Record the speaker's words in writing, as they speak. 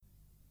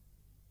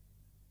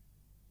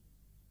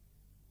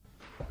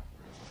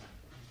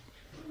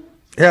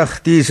Ja,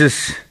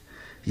 dieses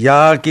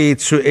Jahr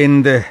geht zu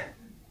Ende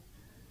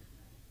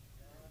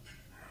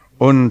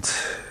und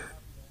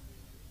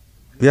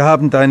wir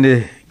haben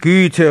deine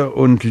Güte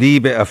und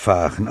Liebe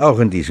erfahren, auch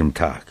in diesem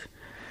Tag.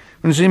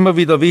 Und es ist immer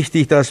wieder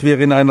wichtig, dass wir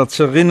in einer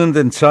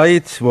zerrinnenden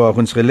Zeit, wo auch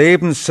unsere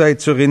Lebenszeit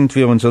zerrinnt,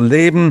 wir unser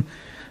Leben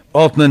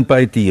ordnen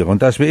bei dir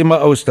und dass wir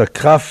immer aus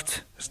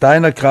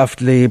deiner Kraft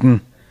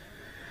leben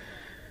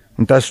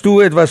und dass du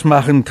etwas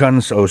machen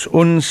kannst aus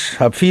uns.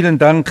 Hab vielen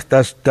Dank,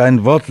 dass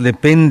dein Wort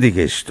lebendig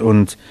ist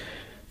und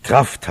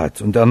Kraft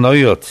hat und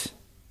erneuert.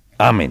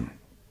 Amen.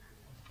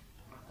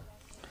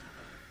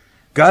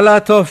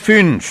 Galater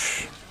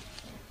 5,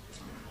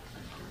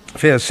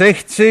 Vers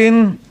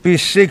 16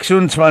 bis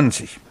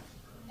 26.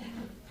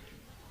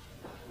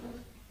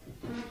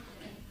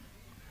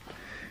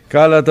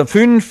 Galater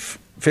 5,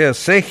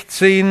 Vers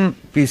 16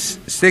 bis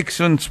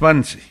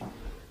 26.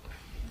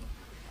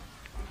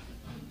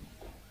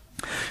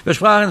 Wir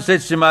sprachen das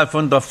letzte Mal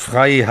von der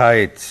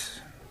Freiheit.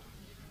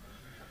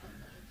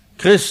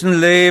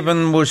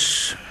 Christenleben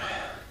muss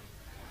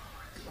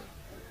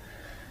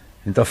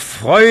in der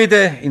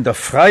Freude, in der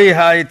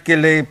Freiheit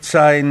gelebt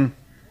sein,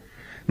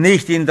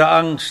 nicht in der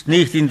Angst,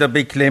 nicht in der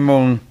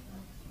Beklemmung.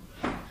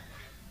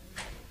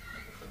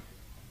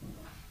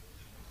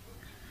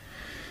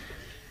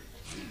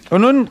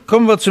 Und nun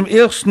kommen wir zum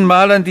ersten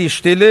Mal an die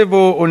Stelle,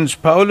 wo uns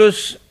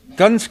Paulus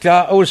ganz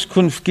klar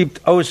Auskunft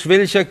gibt, aus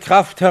welcher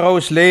Kraft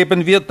heraus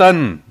leben wir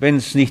dann, wenn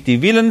es nicht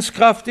die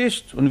Willenskraft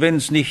ist und wenn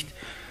es nicht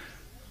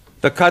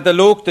der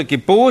Katalog der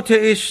Gebote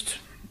ist.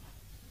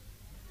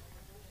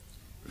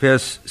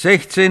 Vers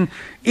 16,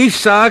 ich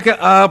sage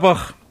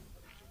aber,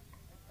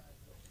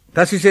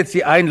 das ist jetzt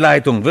die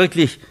Einleitung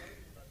wirklich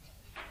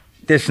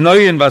des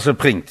Neuen, was er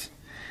bringt,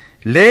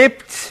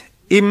 lebt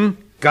im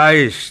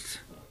Geist.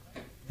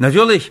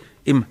 Natürlich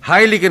im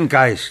Heiligen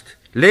Geist.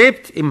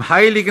 Lebt im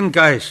Heiligen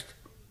Geist.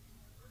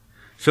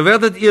 So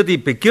werdet ihr die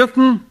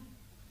Begierden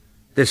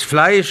des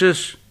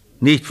Fleisches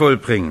nicht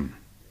vollbringen.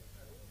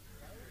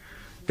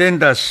 Denn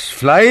das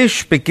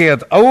Fleisch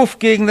begehrt auf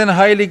gegen den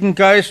Heiligen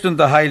Geist und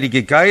der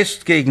Heilige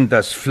Geist gegen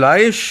das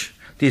Fleisch.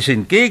 Die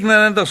sind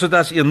gegeneinander,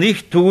 sodass ihr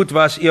nicht tut,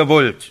 was ihr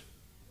wollt.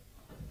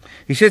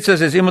 Ich setze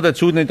das jetzt immer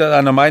dazu, nicht an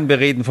einer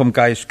Meinbereden vom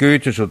Geist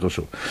Goethes oder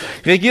so.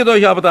 Regiert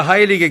euch aber der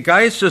Heilige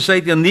Geist, so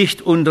seid ihr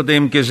nicht unter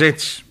dem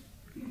Gesetz.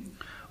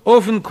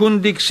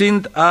 Offenkundig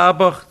sind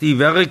aber die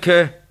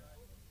Werke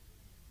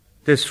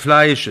des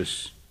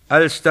Fleisches,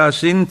 als da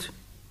sind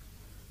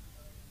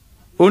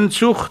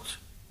Unzucht,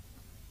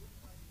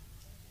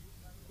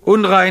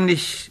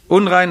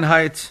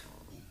 Unreinheit,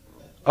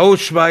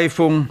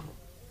 Ausschweifung,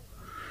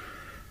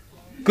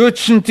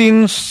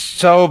 Götzendienst,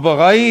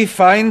 Zauberei,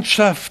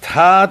 Feindschaft,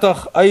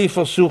 Hader,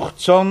 Eifersucht,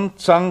 Zorn,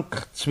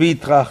 Zank,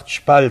 Zwietracht,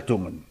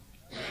 Spaltungen,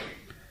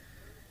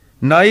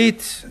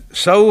 Neid,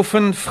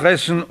 Saufen,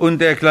 Fressen und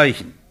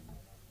dergleichen.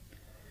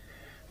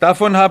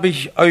 Davon habe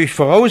ich euch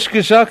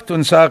vorausgesagt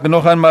und sage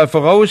noch einmal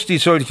voraus, die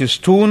solches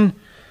tun,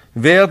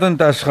 werden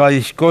das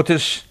Reich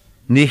Gottes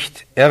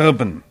nicht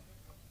erben.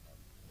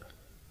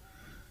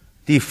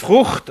 Die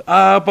Frucht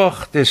aber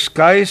des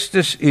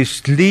Geistes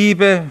ist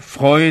Liebe,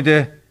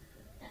 Freude,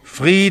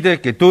 Friede,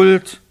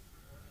 Geduld,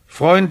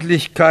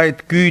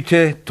 Freundlichkeit,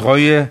 Güte,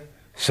 Treue,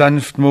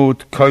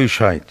 Sanftmut,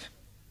 Keuschheit.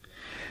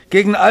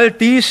 Gegen all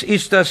dies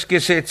ist das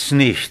Gesetz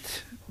nicht.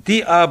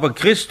 Die aber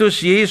Christus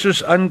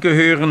Jesus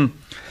angehören,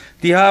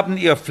 die haben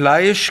ihr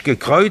Fleisch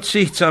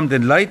gekreuzigt samt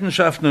den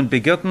Leidenschaften und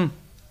Begierden.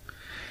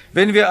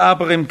 Wenn wir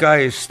aber im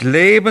Geist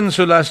leben,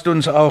 so lasst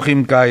uns auch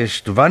im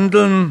Geist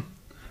wandeln.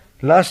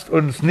 Lasst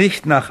uns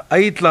nicht nach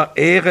eitler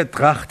Ehre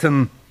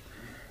trachten,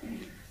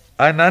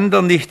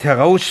 einander nicht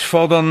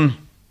herausfordern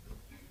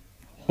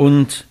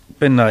und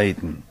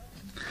beneiden.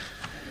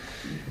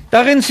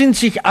 Darin sind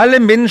sich alle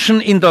Menschen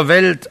in der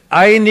Welt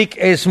einig,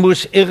 es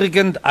muss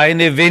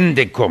irgendeine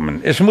Wende kommen.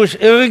 Es muss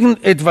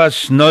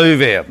irgendetwas neu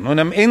werden. Und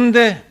am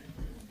Ende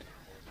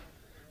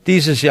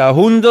dieses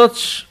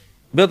Jahrhunderts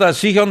wird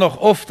das sicher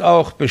noch oft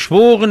auch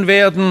beschworen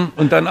werden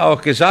und dann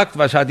auch gesagt,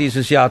 was hat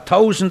dieses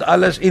Jahrtausend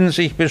alles in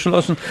sich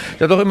beschlossen.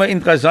 Das ist doch immer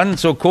interessant,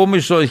 so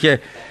komisch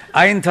solche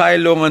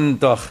Einteilungen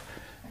doch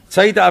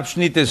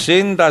Zeitabschnitte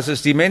sind, dass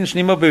es die Menschen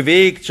immer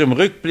bewegt zum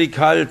Rückblick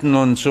halten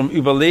und zum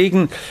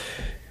Überlegen.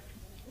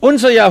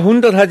 Unser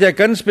Jahrhundert hat ja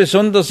ganz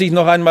besonders sich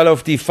noch einmal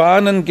auf die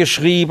Fahnen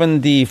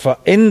geschrieben, die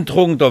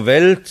Veränderung der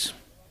Welt.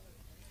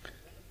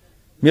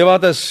 Mir war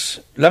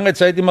das lange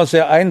Zeit immer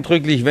sehr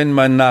eindrücklich, wenn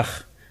man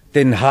nach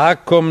Den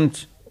Haag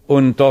kommt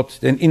und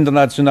dort den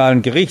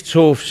Internationalen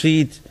Gerichtshof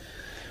sieht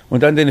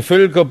und dann den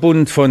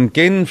Völkerbund von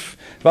Genf,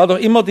 war doch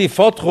immer die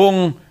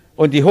Forderung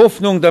und die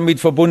Hoffnung damit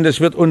verbunden,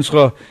 es wird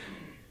unserer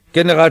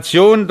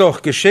Generation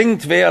doch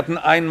geschenkt werden,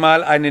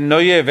 einmal eine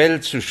neue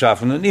Welt zu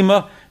schaffen. Und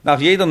immer nach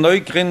jeder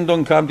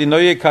Neugründung kam die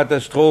neue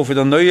Katastrophe,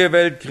 der neue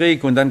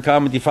Weltkrieg und dann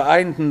kamen die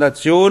Vereinten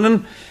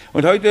Nationen.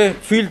 Und heute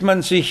fühlt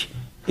man sich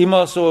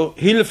immer so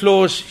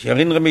hilflos. Ich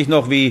erinnere mich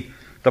noch, wie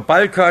der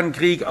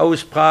Balkankrieg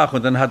ausbrach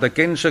und dann hat der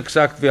Genscher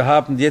gesagt, wir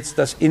haben jetzt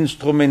das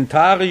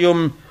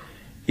Instrumentarium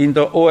in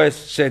der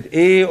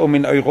OSZE, um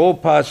in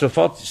Europa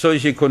sofort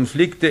solche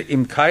Konflikte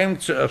im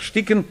Keim zu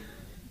ersticken.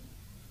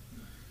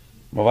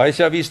 Man weiß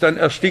ja, wie es dann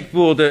erstickt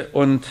wurde.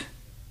 Und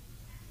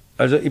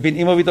also ich bin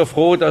immer wieder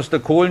froh, dass der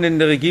Kohlen in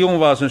der Regierung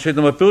war, sonst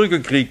hätten wir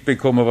Bürgerkrieg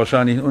bekommen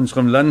wahrscheinlich in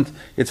unserem Land.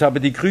 Jetzt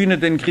haben die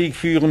Grünen den Krieg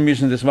führen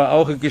müssen, das war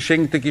auch eine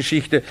geschenkte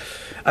Geschichte.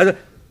 Also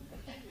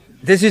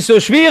das ist so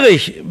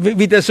schwierig,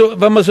 wie das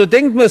so, wenn man so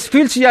denkt, man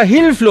fühlt sich ja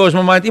hilflos.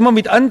 Man meint immer,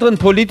 mit anderen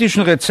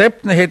politischen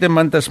Rezepten hätte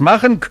man das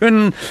machen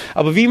können,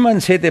 aber wie man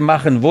es hätte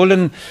machen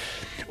wollen.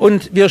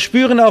 Und wir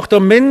spüren auch,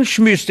 der Mensch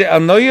müsste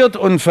erneuert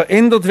und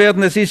verändert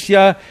werden. Es ist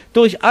ja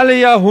durch alle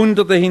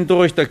Jahrhunderte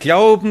hindurch der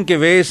Glauben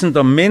gewesen,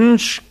 der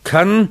Mensch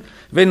kann,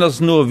 wenn er es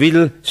nur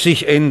will,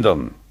 sich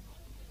ändern.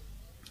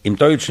 Im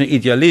deutschen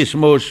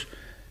Idealismus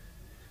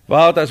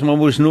war das, man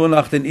muss nur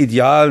nach den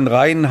Idealen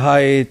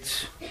Reinheit,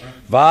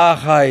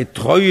 Wahrheit,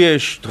 Treue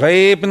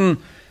streben.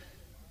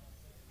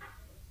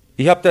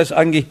 Ich habe das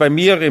eigentlich bei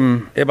mir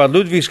im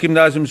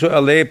Ebert-Ludwigs-Gymnasium so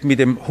erlebt mit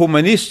dem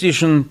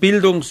humanistischen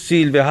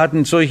Bildungsziel. Wir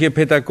hatten solche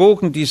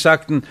Pädagogen, die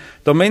sagten,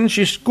 der Mensch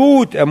ist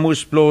gut, er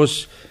muss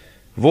bloß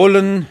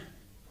wollen.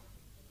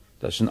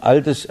 Das ist ein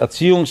altes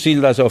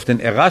Erziehungsziel, das auf den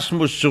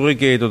Erasmus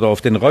zurückgeht oder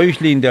auf den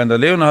Reuchlin, der an der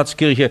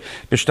Leonhardskirche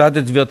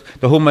bestattet wird.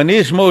 Der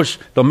Humanismus,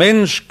 der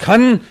Mensch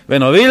kann,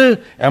 wenn er will,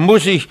 er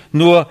muss sich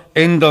nur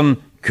ändern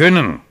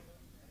können.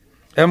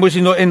 Er muss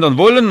sich nur ändern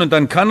wollen und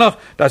dann kann er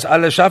das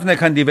alles schaffen. Er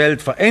kann die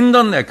Welt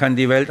verändern, er kann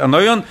die Welt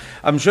erneuern.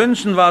 Am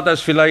schönsten war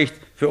das vielleicht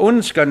für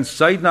uns ganz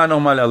zeitnah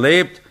nochmal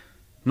erlebt,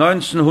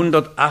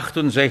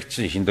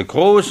 1968 in der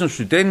großen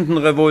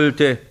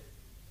Studentenrevolte.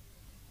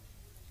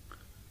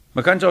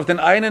 Man kann es auf den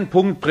einen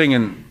Punkt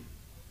bringen.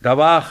 Da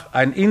war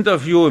ein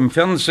Interview im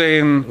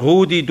Fernsehen,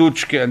 Rudi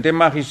Dutschke, an dem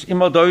mache ich es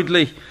immer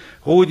deutlich.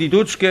 Rudi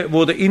Dutschke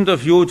wurde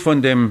interviewt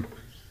von dem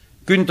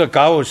Günter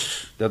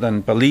Gauss, der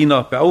dann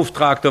Berliner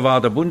Beauftragter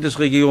war der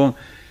Bundesregierung.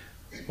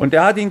 Und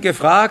er hat ihn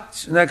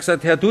gefragt, und er hat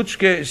gesagt, Herr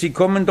Dutschke, Sie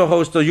kommen doch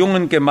aus der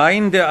jungen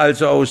Gemeinde,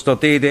 also aus der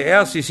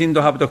DDR, Sie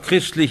haben doch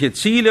christliche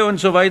Ziele und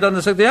so weiter. Und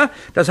er sagt, ja,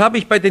 das habe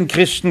ich bei den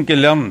Christen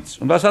gelernt.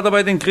 Und was hat er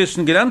bei den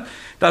Christen gelernt?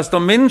 Dass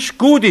der Mensch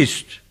gut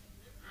ist.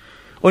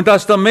 Und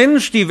dass der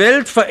Mensch die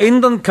Welt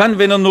verändern kann,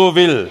 wenn er nur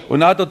will.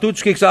 Und da hat der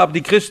Dutschke gesagt, aber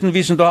die Christen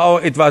wissen doch auch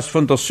etwas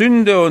von der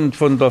Sünde und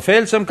von der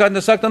Fehlsamkeit.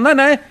 Da sagt er,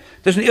 nein,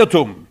 das ist ein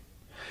Irrtum.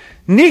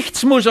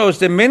 Nichts muss aus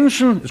dem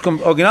Menschen, es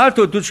kommt original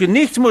Dutschke,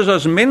 nichts muss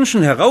aus dem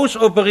Menschen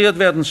herausoperiert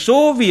werden.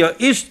 So wie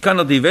er ist, kann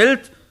er die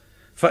Welt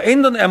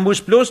verändern. Er muss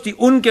bloß die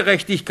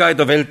Ungerechtigkeit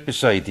der Welt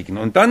beseitigen.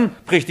 Und dann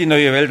bricht die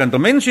neue Welt an. Der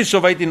Mensch ist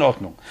soweit in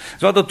Ordnung.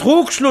 Es war der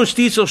Trugschluss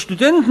dieser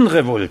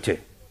Studentenrevolte,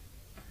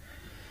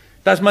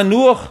 dass man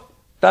nur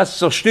das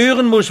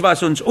zerstören muss,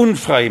 was uns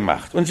unfrei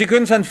macht. Und Sie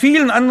können es an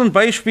vielen anderen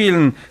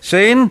Beispielen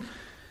sehen.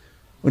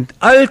 Und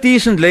all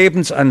diesen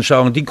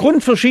Lebensanschauungen, die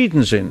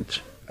grundverschieden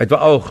sind,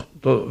 etwa auch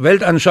der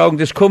Weltanschauung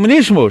des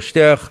Kommunismus,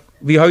 der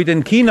wie heute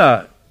in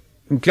China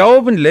im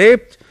Glauben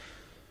lebt,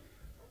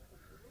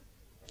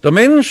 der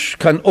Mensch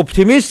kann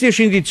optimistisch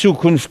in die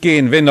Zukunft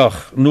gehen, wenn er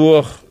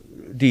nur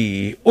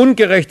die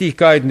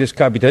Ungerechtigkeiten des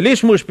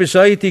Kapitalismus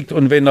beseitigt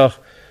und wenn er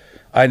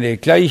eine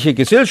gleiche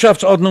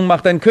Gesellschaftsordnung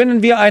macht, dann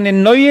können wir eine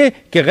neue,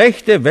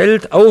 gerechte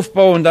Welt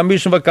aufbauen. Da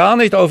müssen wir gar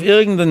nicht auf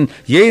irgendein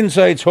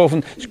Jenseits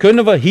hoffen. Das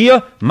können wir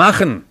hier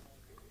machen.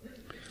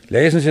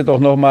 Lesen Sie doch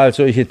nochmal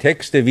solche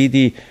Texte wie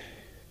die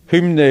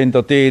Hymne in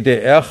der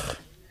DDR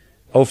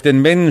auf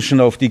den Menschen,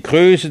 auf die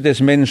Größe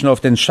des Menschen,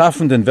 auf den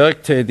schaffenden,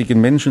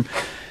 werktätigen Menschen.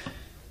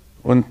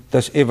 Und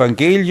das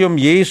Evangelium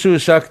Jesu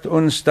sagt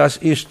uns, das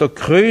ist der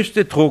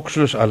größte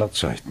Trugschluss aller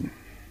Zeiten.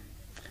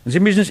 Und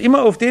Sie müssen es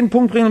immer auf den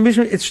Punkt bringen,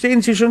 jetzt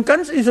stehen Sie schon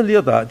ganz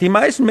isoliert da. Die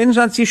meisten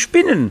Menschen, sie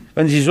spinnen,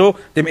 wenn sie so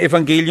dem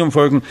Evangelium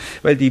folgen,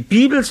 weil die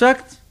Bibel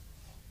sagt,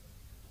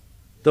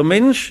 der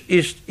Mensch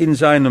ist in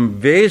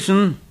seinem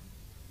Wesen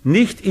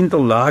nicht in der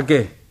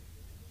Lage,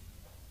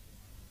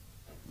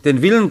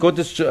 den Willen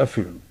Gottes zu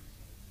erfüllen.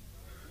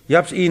 Ich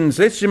habe es Ihnen das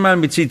letzte Mal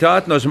mit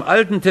Zitaten aus dem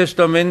Alten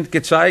Testament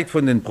gezeigt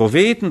von den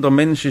Propheten, der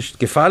Mensch ist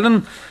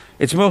gefallen.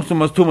 Jetzt tun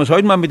wir es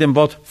heute mal mit dem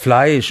Wort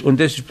Fleisch. Und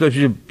das ist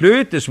plötzlich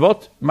blöd, das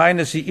Wort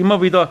meinen Sie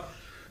immer wieder,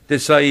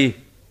 das sei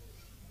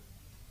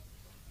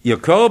Ihr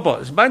Körper.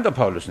 Das meint der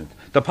Paulus nicht.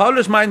 Der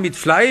Paulus meint mit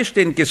Fleisch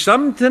den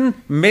gesamten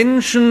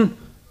Menschen,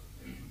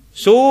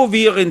 so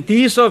wie er in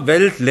dieser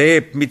Welt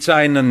lebt, mit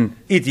seinen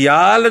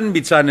Idealen,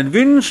 mit seinen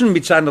Wünschen,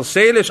 mit seiner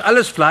Seele, ist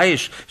alles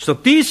Fleisch. Ist der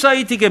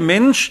diesseitige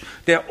Mensch,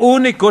 der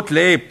ohne Gott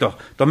lebt.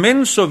 Der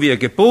Mensch, so wie er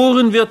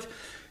geboren wird.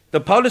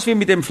 Der Paulus will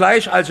mit dem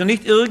Fleisch also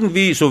nicht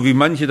irgendwie, so wie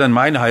manche dann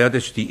meinen, ja,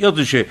 das ist die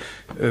irdische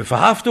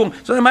Verhaftung,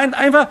 sondern er meint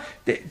einfach,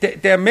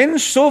 der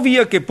Mensch, so wie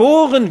er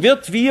geboren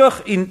wird, wie er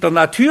der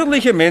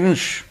natürliche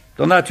Mensch,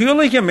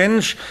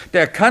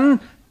 der kann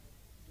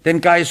den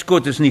Geist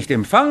Gottes nicht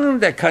empfangen,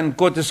 der kann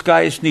Gottes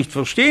Geist nicht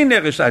verstehen,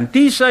 er ist ein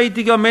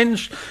diesseitiger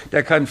Mensch,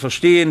 der kann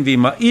verstehen, wie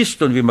man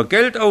isst und wie man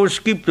Geld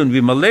ausgibt und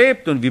wie man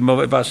lebt und wie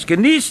man was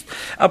genießt,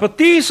 aber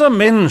dieser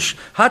Mensch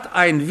hat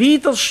ein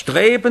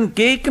Widerstreben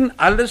gegen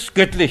alles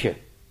Göttliche.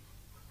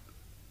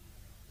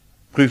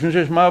 Prüfen Sie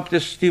es mal, ob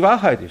das die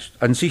Wahrheit ist,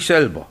 an sich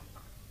selber.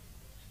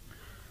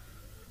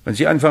 wenn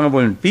Sie anfangen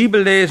wollen,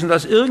 Bibel lesen,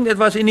 dass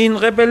irgendetwas in Ihnen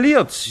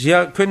rebelliert. Sie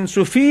können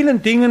zu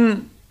vielen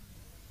Dingen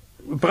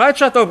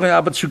Bereitschaft aufbringen,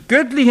 aber zu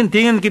göttlichen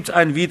Dingen gibt es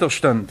einen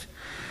Widerstand.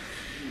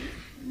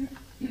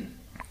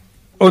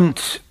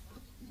 Und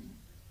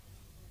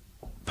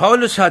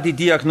Paulus hat die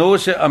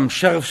Diagnose am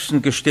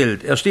schärfsten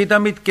gestellt. Er steht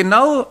damit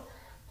genau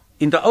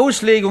in der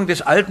Auslegung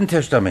des Alten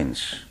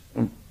Testaments.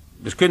 Und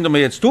das könnte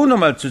man jetzt tun, um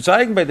mal zu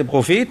zeigen bei den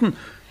Propheten.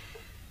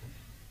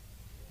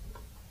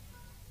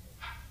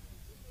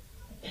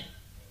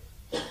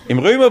 Im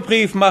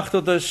Römerbrief macht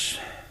er das.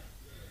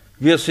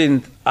 Wir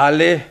sind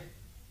alle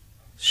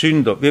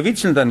Sünder. Wir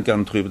witzeln dann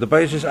gern drüber.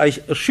 Dabei ist es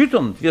eigentlich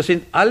erschütternd. Wir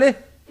sind alle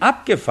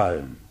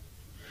abgefallen.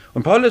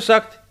 Und Paulus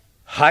sagt,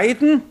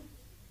 Heiden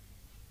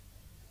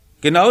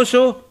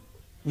genauso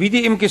wie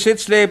die im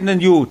Gesetz lebenden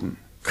Juden.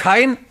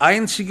 Kein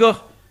einziger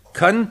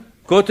kann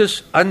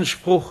Gottes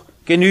Anspruch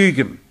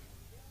genügen.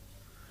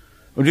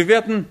 Und wir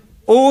werden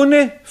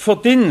ohne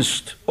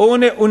Verdienst,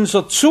 ohne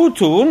unser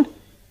Zutun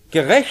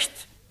gerecht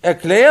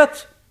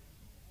erklärt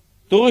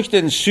durch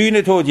den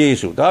Sühnetod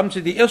Jesu. Da haben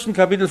Sie die ersten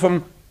Kapitel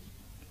vom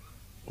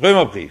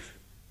Römerbrief.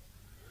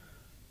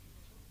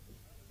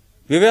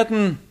 Wir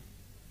werden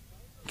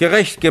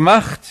gerecht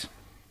gemacht.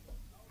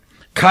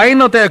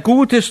 Keiner, der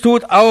Gutes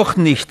tut, auch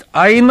nicht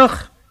einer.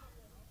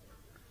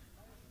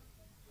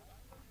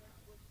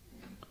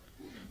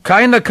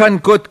 Keiner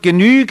kann Gott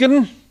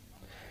genügen.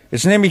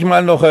 Jetzt nehme ich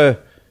mal noch ein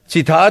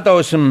Zitat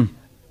aus dem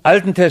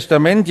Alten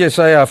Testament,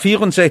 Jesaja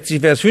 64,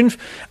 Vers 5.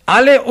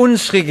 Alle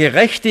unsere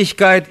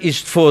Gerechtigkeit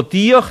ist vor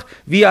dir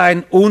wie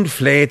ein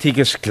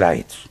unflätiges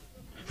Kleid.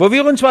 Wo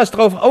wir uns was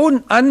drauf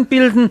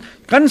anbilden,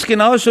 ganz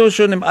genauso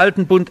schon im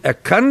Alten Bund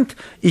erkannt,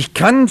 ich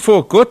kann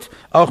vor Gott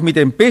auch mit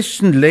dem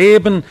besten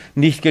Leben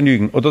nicht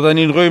genügen. Oder dann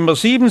in Römer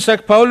 7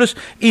 sagt Paulus,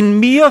 in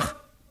mir,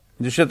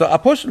 das ist ja der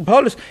Apostel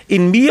Paulus,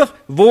 in mir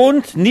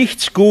wohnt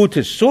nichts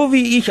Gutes. So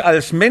wie ich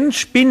als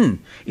Mensch bin,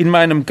 in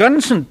meinem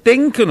ganzen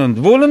Denken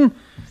und Wollen,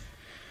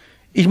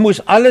 ich muss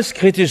alles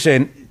kritisch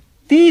sehen.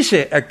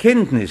 Diese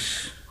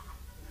Erkenntnis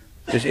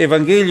des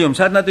Evangeliums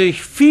hat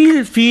natürlich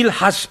viel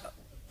Hass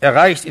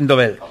erreicht in der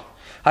Welt,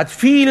 hat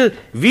viel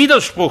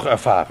Widerspruch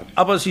erfahren.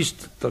 Aber es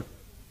ist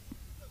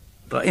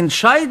der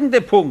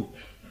entscheidende Punkt,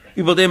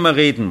 über den man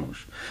reden muss.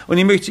 Und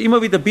ich möchte Sie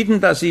immer wieder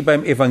bitten, dass Sie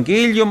beim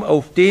Evangelium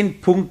auf den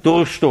Punkt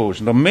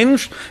durchstoßen. Der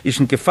Mensch ist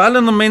ein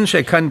gefallener Mensch,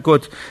 er kann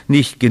Gott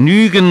nicht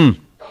genügen.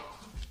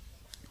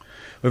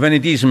 Und wenn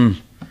in diesem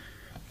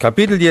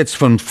Kapitel jetzt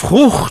von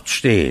Frucht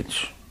steht,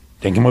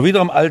 denken wir wieder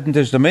am Alten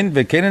Testament,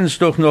 wir kennen es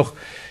doch noch,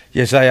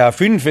 Jesaja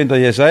 5, wenn der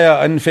Jesaja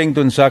anfängt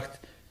und sagt,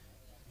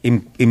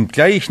 im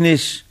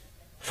Gleichnis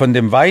von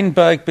dem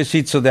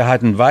Weinbergbesitzer, der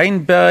hat einen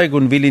Weinberg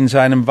und will in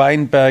seinem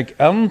Weinberg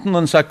ernten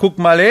und sagt, guck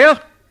mal her,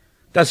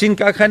 das sind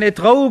gar keine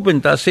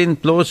Trauben, das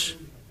sind bloß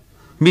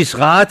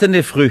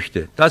missratene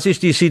Früchte. Das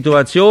ist die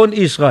Situation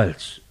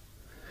Israels.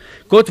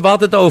 Gott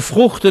wartet auf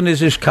Frucht und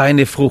es ist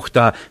keine Frucht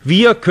da.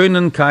 Wir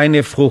können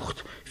keine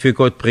Frucht für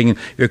Gott bringen.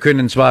 Wir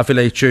können zwar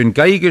vielleicht schön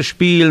Geige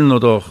spielen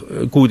oder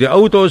gute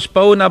Autos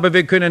bauen, aber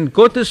wir können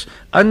Gottes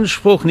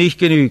Anspruch nicht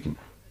genügen.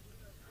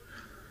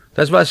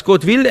 Das, was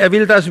Gott will, er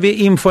will, dass wir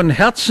ihm von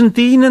Herzen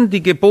dienen,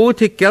 die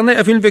Gebote gerne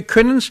erfüllen. Wir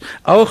können es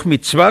auch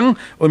mit Zwang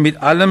und mit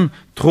allem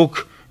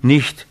Druck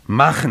nicht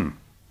machen.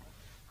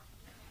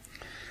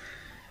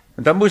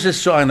 Und da muss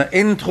es zu einer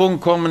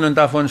Änderung kommen und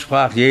davon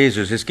sprach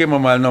Jesus. Jetzt gehen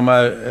wir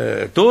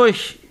nochmal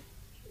durch.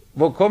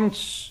 Wo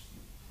kommt's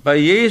bei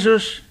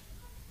Jesus?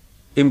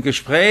 Im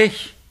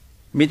Gespräch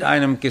mit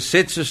einem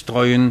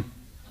gesetzestreuen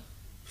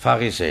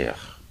Pharisäer,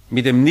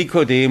 mit dem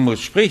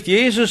Nikodemus. Spricht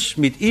Jesus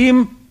mit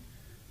ihm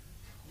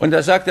und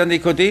da sagt der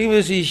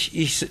Nikodemus,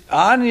 ich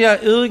ahne ja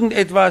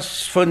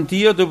irgendetwas von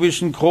dir, du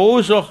bist ein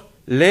großer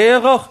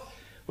Lehrer.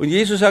 Und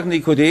Jesus sagt,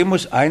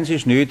 Nikodemus, eins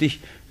ist nötig,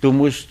 du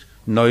musst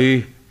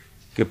neu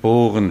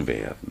geboren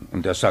werden.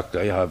 Und er sagt,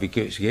 ja, wie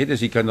geht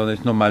es? Ich kann doch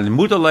nicht nochmal in den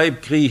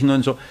Mutterleib kriechen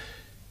und so.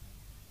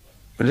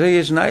 Und er sagt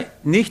Jesus, nein,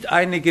 nicht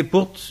eine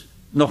Geburt,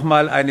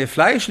 nochmal eine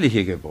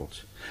fleischliche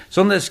Geburt,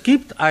 sondern es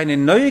gibt eine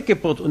neue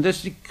Geburt und das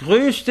ist die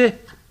größte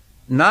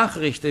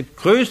Nachricht, die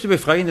größte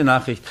befreiende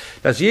Nachricht,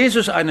 dass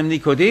Jesus einem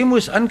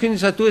Nikodemus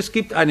ankündigt, sagt, es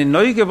gibt eine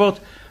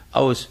Neugeburt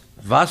aus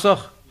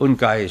Wasser und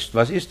Geist.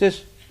 Was ist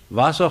es?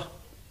 Wasser.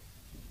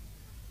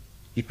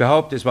 Ich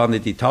behaupte, es war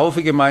nicht die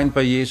Taufe gemeint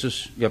bei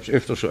Jesus, ich habe es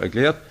öfter schon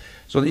erklärt,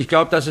 sondern ich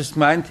glaube, dass es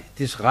meint,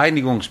 das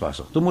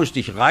Reinigungswasser. Du musst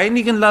dich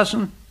reinigen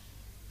lassen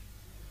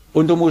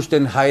und du musst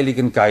den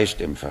Heiligen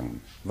Geist empfangen.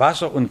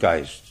 Wasser und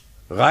Geist.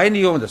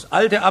 Reinigung, das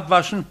Alte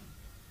abwaschen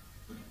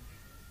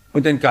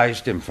und den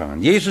Geist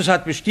empfangen. Jesus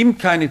hat bestimmt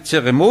keine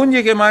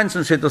Zeremonie gemeint,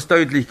 sonst hätte er es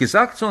deutlich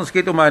gesagt, sondern es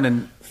geht um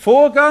einen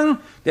Vorgang,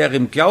 der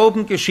im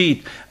Glauben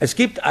geschieht. Es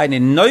gibt eine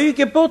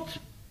Neugeburt.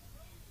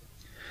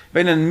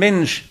 Wenn ein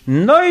Mensch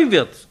neu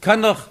wird,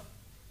 kann er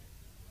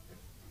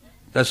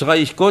das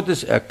Reich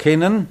Gottes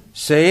erkennen,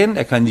 sehen,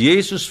 er kann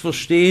Jesus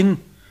verstehen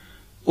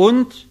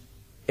und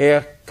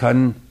er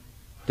kann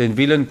den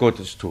Willen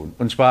Gottes tun.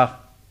 Und zwar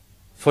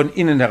von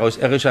innen heraus.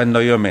 Er ist ein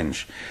neuer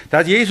Mensch. Da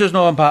hat Jesus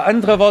noch ein paar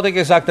andere Worte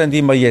gesagt, an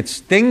die wir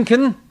jetzt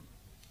denken.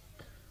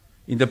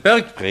 in der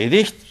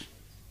Bergpredigt,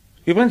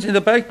 übrigens in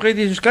der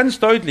Bergpredigt ist ganz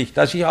deutlich,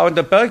 dass ich auch in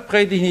der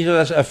Bergpredigt nicht nur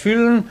das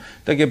Erfüllen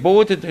der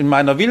Gebote in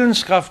meiner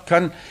Willenskraft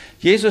kann.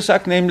 Jesus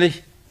sagt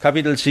nämlich,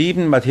 Kapitel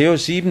 7,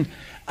 Matthäus 7,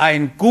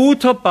 ein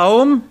guter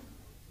Baum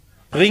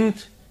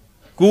bringt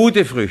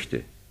gute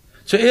Früchte.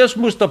 Zuerst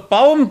muss der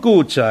Baum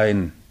gut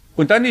sein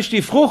und dann ist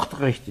die Frucht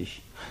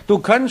richtig. Du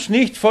kannst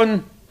nicht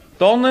von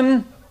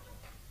Dornen,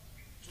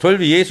 toll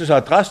wie Jesus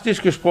auch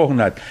drastisch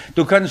gesprochen hat,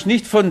 du kannst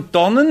nicht von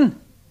Dornen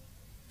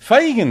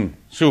Feigen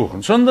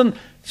suchen, sondern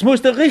es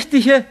muss der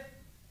richtige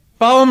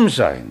Baum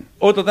sein.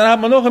 Oder dann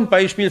haben wir noch ein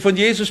Beispiel von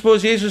Jesus, wo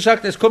Jesus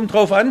sagt, es kommt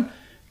darauf an,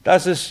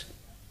 dass es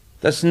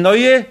das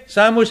Neue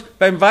sein muss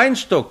beim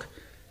Weinstock.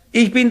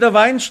 Ich bin der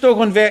Weinstock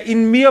und wer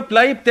in mir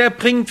bleibt, der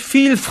bringt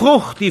viel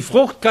Frucht. Die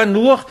Frucht kann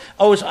nur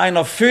aus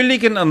einer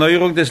völligen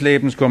Erneuerung des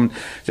Lebens kommen.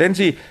 Sehen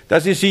Sie,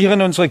 das ist sicher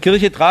in unserer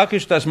Kirche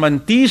tragisch, dass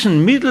man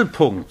diesen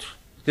Mittelpunkt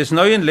des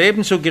neuen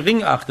Lebens so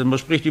gering achtet. Man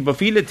spricht über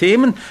viele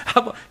Themen,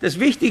 aber das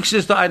Wichtigste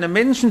ist doch einem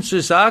Menschen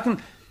zu sagen,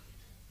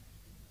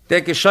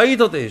 der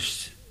gescheitert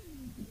ist,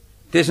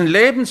 dessen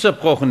Leben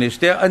zerbrochen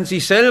ist, der an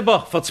sich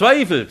selber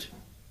verzweifelt.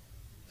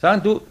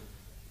 Sagen du,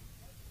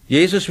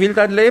 Jesus will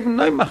dein Leben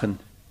neu machen.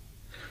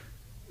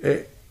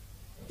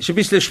 Ist ein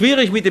bisschen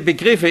schwierig mit den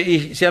Begriffen.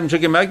 Sie haben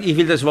schon gemerkt, ich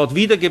will das Wort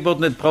Wiedergeburt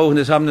nicht brauchen.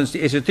 Das haben uns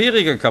die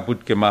Esoteriker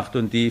kaputt gemacht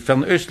und die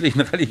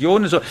fernöstlichen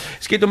Religionen. So.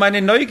 Es geht um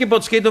eine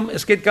Neugeburt.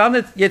 Es geht gar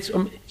nicht jetzt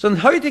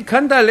sondern heute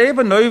kann dein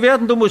Leben neu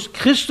werden. Du musst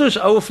Christus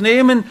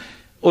aufnehmen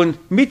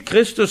und mit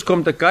Christus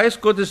kommt der Geist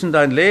Gottes in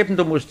dein Leben.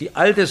 Du musst die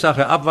alte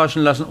Sache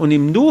abwaschen lassen und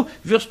im Nu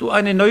wirst du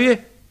eine neue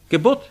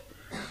Geburt.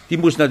 Die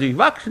muss natürlich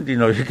wachsen, die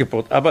neue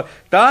Geburt. Aber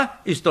da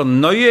ist der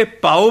neue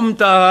Baum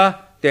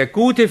da, der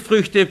gute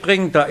Früchte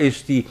bringt. Da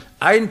ist die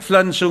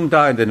Einpflanzung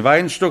da in den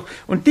Weinstock.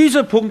 Und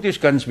dieser Punkt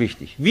ist ganz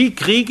wichtig. Wie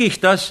kriege ich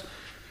das?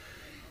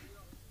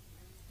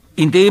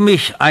 Indem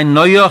ich ein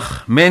neuer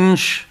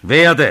Mensch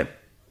werde.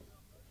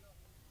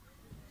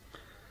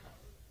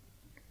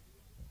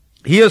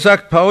 Hier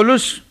sagt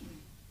Paulus,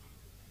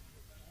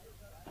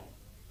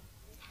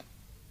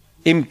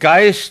 im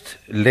Geist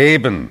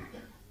leben.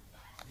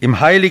 Im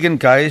Heiligen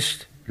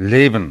Geist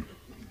leben.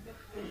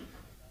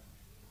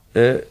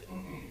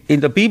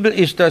 In der Bibel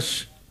ist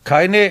das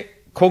keine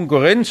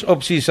Konkurrenz,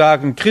 ob Sie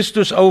sagen,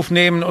 Christus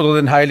aufnehmen oder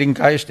den Heiligen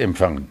Geist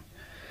empfangen.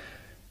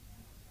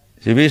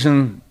 Sie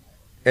wissen,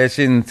 es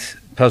sind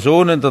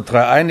Personen der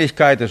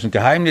Dreieinigkeit, das ist ein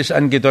Geheimnis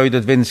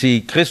angedeutet. Wenn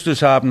Sie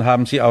Christus haben,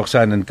 haben Sie auch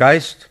seinen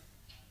Geist.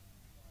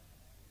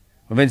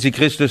 Und wenn Sie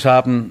Christus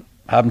haben,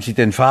 haben Sie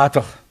den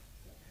Vater.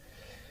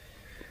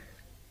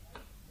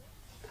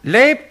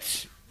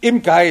 Lebt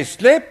im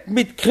Geist, lebt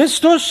mit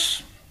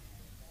Christus.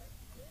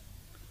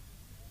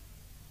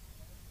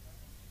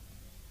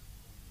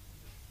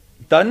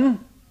 Dann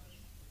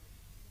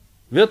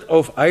wird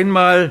auf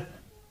einmal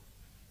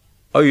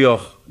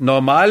euer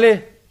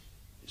normale,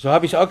 so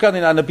habe ich es auch gerne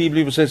in einer Bibel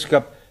übersetzt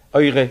gehabt,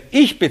 eure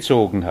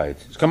Ich-Bezogenheit,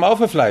 das kann man auch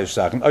für Fleisch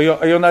sagen,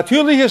 euer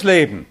natürliches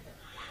Leben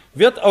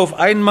wird auf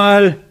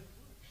einmal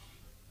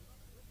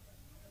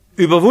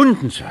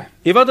überwunden sein.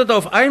 Ihr werdet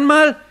auf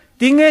einmal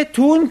Dinge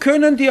tun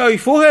können, die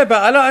euch vorher bei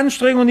aller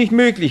Anstrengung nicht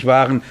möglich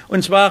waren.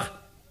 Und zwar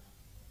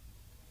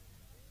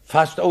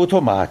fast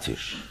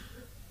automatisch.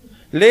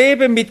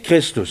 Lebe mit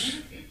Christus.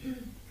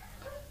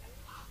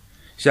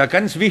 Ist ja eine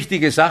ganz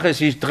wichtige Sache.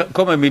 Sie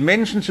kommen mit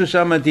Menschen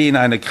zusammen, die in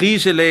einer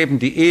Krise leben.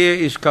 Die Ehe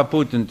ist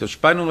kaputt und die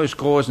Spannung ist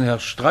groß und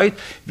herrscht Streit.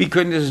 Wie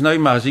können Sie es neu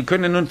machen? Sie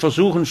können nun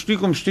versuchen,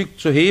 Stück um Stück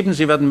zu heben.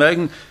 Sie werden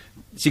merken,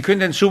 Sie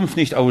können den Sumpf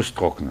nicht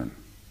austrocknen.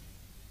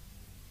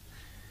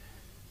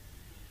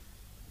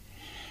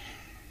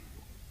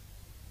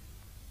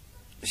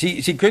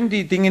 Sie können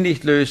die Dinge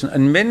nicht lösen.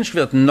 Ein Mensch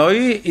wird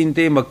neu,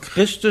 indem er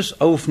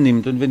Christus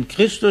aufnimmt. Und wenn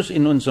Christus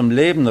in unserem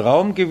Leben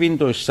Raum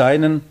gewinnt durch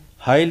seinen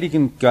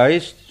Heiligen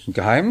Geist, das ist ein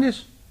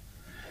Geheimnis,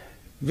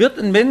 wird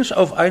ein Mensch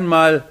auf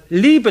einmal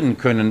lieben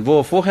können, wo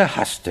er vorher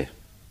hasste.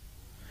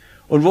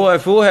 Und wo er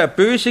vorher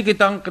böse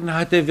Gedanken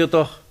hatte, wird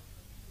er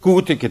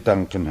gute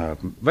Gedanken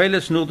haben, weil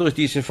es nur durch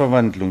diese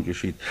Verwandlung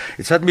geschieht.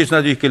 Jetzt hat mich es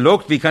natürlich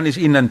gelockt, wie kann ich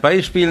es Ihnen an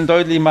Beispielen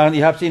deutlich machen?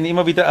 Ich habe es Ihnen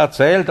immer wieder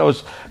erzählt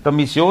aus der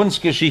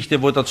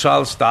Missionsgeschichte, wo der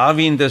Charles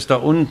Darwin, das da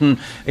unten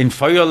in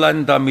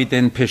Feuerland, da mit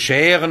den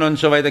Pescheren und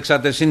so weiter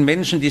gesagt, das sind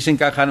Menschen, die sind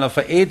gar keiner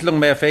Veredelung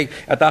mehr fähig.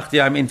 Er dachte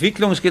ja im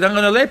Entwicklungsgedanken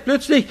und er lebt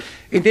plötzlich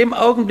in dem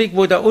Augenblick,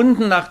 wo da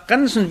unten nach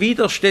ganzen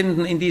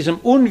Widerständen in diesem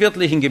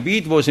unwirtlichen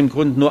Gebiet, wo es im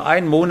Grunde nur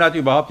einen Monat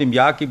überhaupt im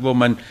Jahr gibt, wo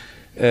man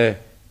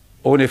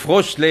ohne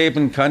Frost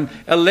leben kann,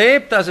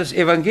 erlebt, dass das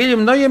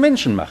Evangelium neue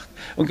Menschen macht.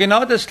 Und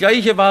genau das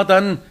Gleiche war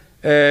dann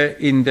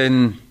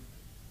bei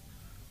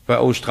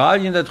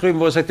Australien da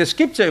drüben, wo er sagt, das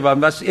gibt's ja überhaupt,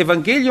 was das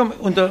Evangelium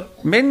unter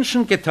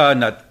Menschen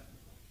getan hat.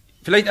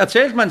 Vielleicht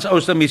erzählt man es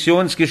aus der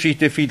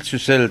Missionsgeschichte viel zu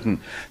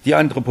selten. Die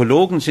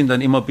Anthropologen sind dann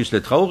immer ein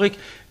bisschen traurig,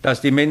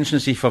 dass die Menschen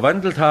sich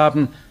verwandelt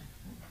haben.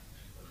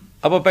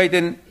 Aber bei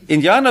den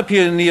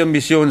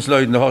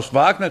Indianerpionier-Missionsleuten, der Horst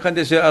Wagner kann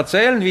das ja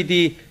erzählen,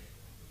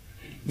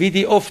 wie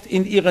die oft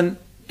in ihren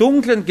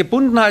dunklen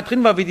Gebundenheit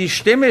drin war, wie die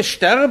Stämme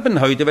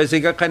sterben heute, weil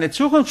sie gar keine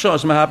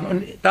Zukunftschance mehr haben.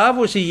 Und da,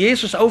 wo sie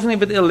Jesus aufnehmen,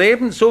 wird ihr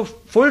Leben so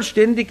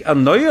vollständig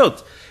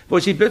erneuert, wo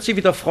sie plötzlich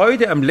wieder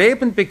Freude am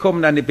Leben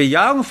bekommen, eine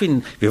Bejahung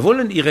finden. Wir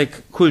wollen ihre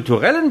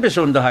kulturellen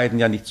Besonderheiten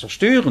ja nicht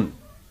zerstören.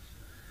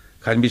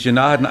 Kein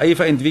Missionar hat einen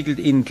Eifer entwickelt,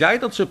 ihnen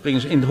Kleider zu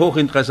bringen. Eine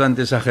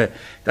hochinteressante Sache,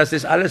 dass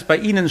das alles bei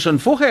ihnen schon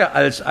vorher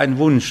als ein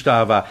Wunsch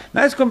da war.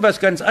 Nein, es kommt was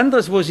ganz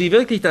anderes, wo sie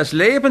wirklich das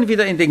Leben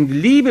wieder entdecken, die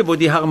Liebe, wo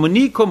die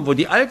Harmonie kommt, wo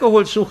die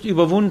Alkoholsucht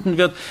überwunden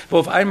wird, wo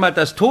auf einmal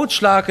das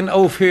Totschlagen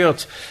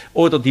aufhört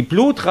oder die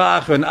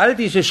Blutrache und all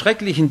diese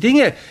schrecklichen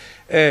Dinge.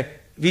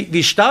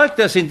 Wie stark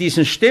das in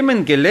diesen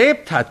Stämmen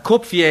gelebt hat,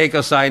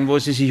 Kopfjäger sein, wo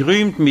sie sich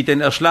rühmten mit den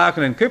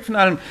erschlagenen Köpfen,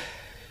 allem.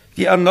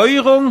 Die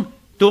Erneuerung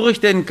durch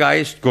den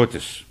Geist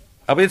Gottes.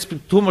 Aber jetzt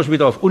tun wir es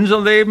wieder auf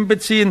unser Leben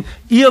beziehen.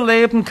 Ihr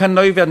Leben kann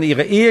neu werden,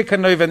 Ihre Ehe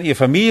kann neu werden, Ihr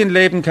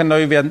Familienleben kann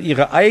neu werden,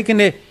 Ihre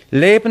eigene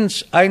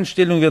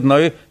Lebenseinstellung wird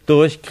neu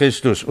durch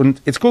Christus.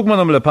 Und jetzt gucken wir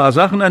noch mal ein paar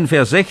Sachen an.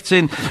 Vers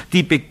 16,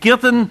 die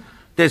Begierden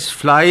des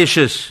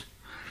Fleisches.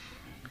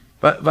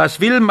 Was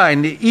will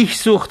meine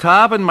Ich-Sucht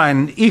haben?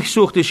 Meine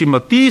Ich-Sucht ist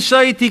immer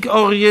diesseitig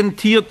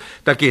orientiert.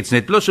 Da geht es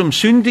nicht bloß um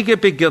sündige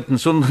Begierden,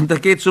 sondern da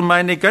geht es um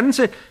meine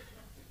ganze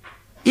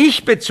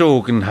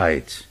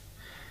Ich-Bezogenheit.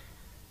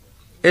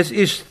 Es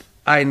ist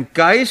ein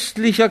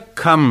geistlicher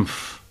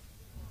Kampf.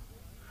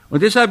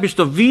 Und deshalb ist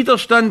der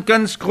Widerstand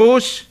ganz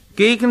groß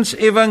gegen das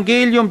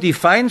Evangelium, die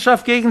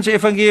Feindschaft gegen das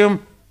Evangelium.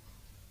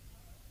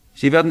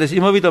 Sie werden das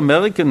immer wieder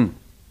merken,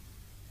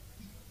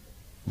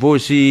 wo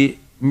Sie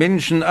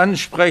Menschen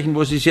ansprechen,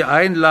 wo Sie sie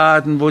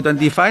einladen, wo dann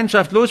die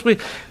Feindschaft losbricht.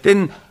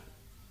 Denn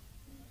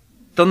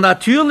der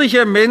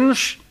natürliche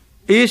Mensch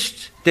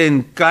ist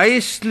den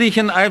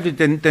geistlichen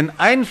Einflüssen, den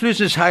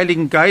Einflüssen des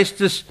Heiligen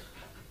Geistes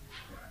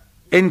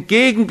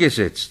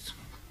entgegengesetzt.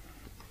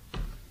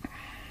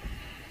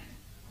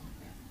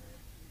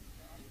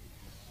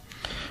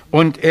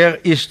 Und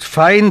er ist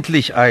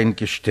feindlich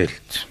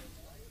eingestellt.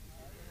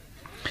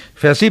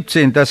 Vers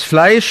 17, das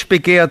Fleisch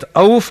begehrt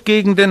auf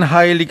gegen den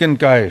Heiligen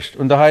Geist.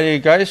 Und der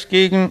Heilige Geist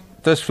gegen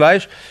das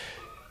Fleisch.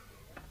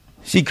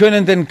 Sie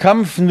können den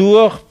Kampf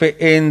nur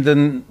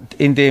beenden,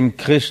 indem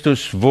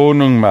Christus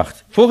Wohnung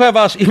macht. Vorher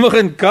war es immer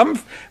ein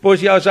Kampf, wo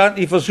Sie auch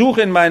sagen, ich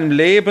versuche in meinem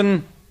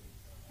Leben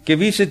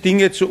gewisse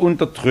Dinge zu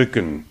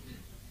unterdrücken.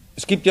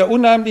 Es gibt ja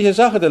unheimliche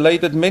Sachen, da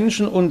leidet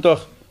Menschen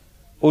unter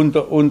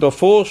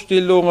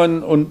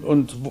Vorstellungen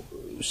und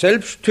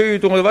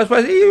Selbsttötung oder was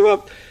weiß ich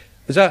überhaupt.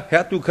 Ich sage,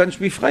 Herr, du kannst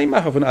mich frei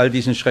machen von all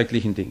diesen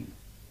schrecklichen Dingen.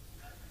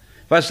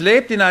 Was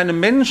lebt in einem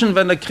Menschen,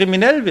 wenn er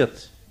kriminell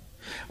wird?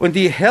 Und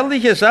die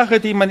herrliche Sache,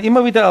 die man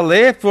immer wieder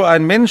erlebt, wo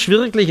ein Mensch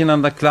wirklich in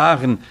einer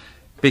klaren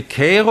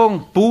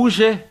Bekehrung,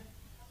 Buße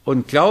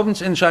und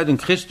Glaubensentscheidung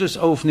Christus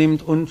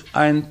aufnimmt und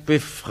ein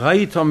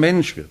befreiter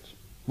Mensch wird,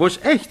 wo es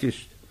echt ist,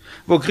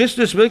 wo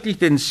Christus wirklich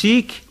den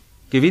Sieg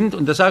gewinnt,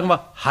 und da sagen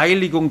wir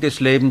Heiligung des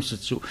Lebens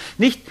dazu.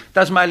 Nicht,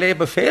 dass mein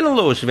Leben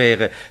fehlerlos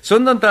wäre,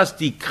 sondern dass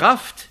die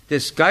Kraft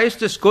des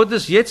Geistes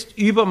Gottes jetzt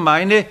über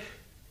meine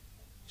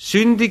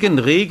sündigen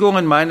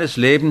Regungen meines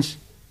Lebens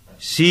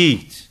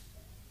siegt.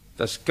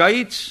 Dass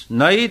Geiz,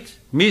 Neid,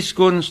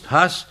 Missgunst,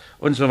 Hass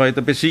und so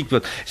weiter besiegt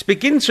wird. Es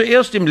beginnt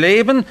zuerst im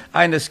Leben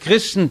eines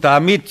Christen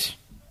damit.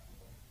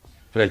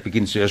 Vielleicht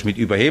beginnt es zuerst mit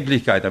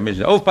Überheblichkeit, da müssen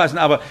Sie aufpassen,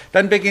 aber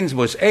dann beginnt es,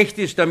 wo es echt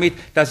ist, damit,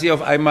 dass Sie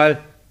auf einmal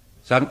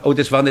sagen, oh,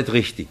 das war nicht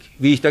richtig,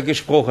 wie ich da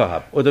gesprochen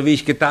habe oder wie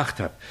ich gedacht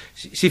habe.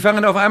 Sie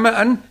fangen auf einmal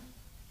an,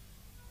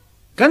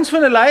 ganz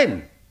von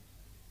allein,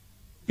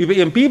 über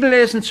Ihrem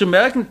Bibellesen zu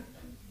merken,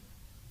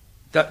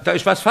 da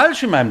ist was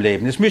falsch in meinem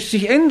Leben, es müsste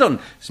sich ändern.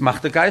 Das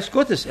macht der Geist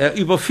Gottes, er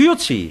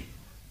überführt Sie.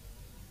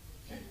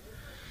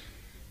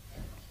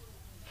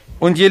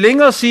 Und je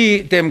länger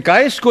Sie dem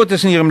Geist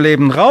Gottes in Ihrem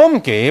Leben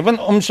Raum geben,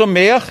 umso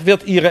mehr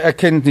wird Ihre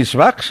Erkenntnis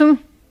wachsen.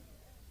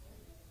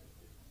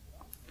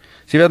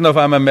 Sie werden auf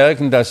einmal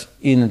merken, dass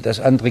Ihnen das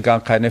andere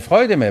gar keine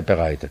Freude mehr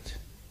bereitet.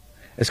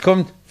 Es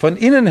kommt von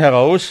innen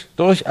heraus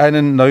durch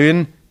einen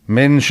neuen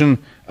Menschen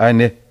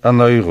eine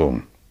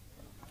Erneuerung.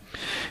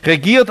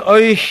 Regiert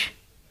euch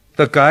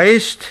der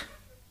Geist,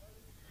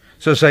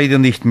 so seid ihr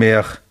nicht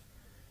mehr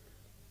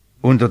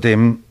unter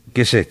dem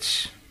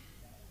Gesetz.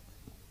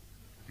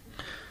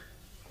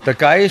 Der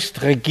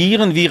Geist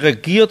regieren, wie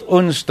regiert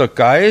uns der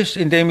Geist?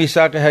 Indem ich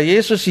sage, Herr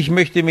Jesus, ich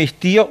möchte mich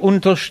dir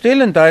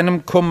unterstellen,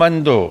 deinem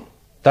Kommando,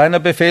 deiner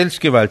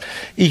Befehlsgewalt.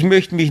 Ich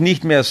möchte mich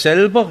nicht mehr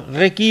selber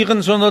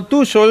regieren, sondern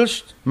du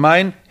sollst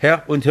mein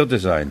Herr und Hirte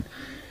sein.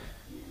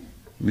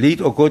 Im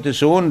Lied, O Gottes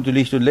Sohn, du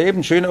Licht und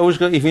Leben, schön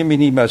ausgedrückt, ich will mich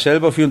nicht mehr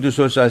selber führen, du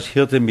sollst als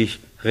Hirte mich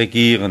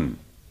regieren.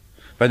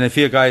 Bei den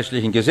 4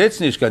 geistlichen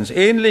Gesetzen ist ganz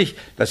ähnlich,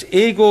 das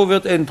Ego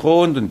wird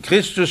entthront und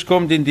Christus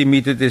kommt in die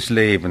Mitte des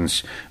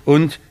Lebens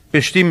und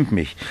bestimmt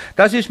mich.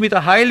 Das ist mit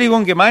der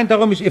Heiligung gemeint,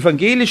 darum ist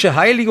evangelische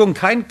Heiligung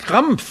kein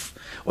Krampf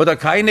oder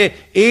keine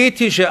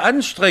ethische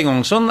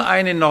Anstrengung, sondern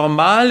eine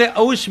normale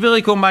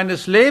Auswirkung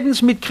meines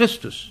Lebens mit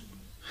Christus.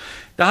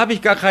 Da habe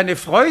ich gar keine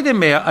Freude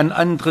mehr an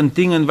anderen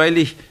Dingen, weil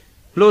ich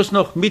bloß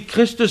noch mit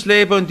Christus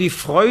lebe und die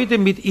Freude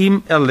mit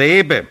ihm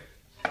erlebe.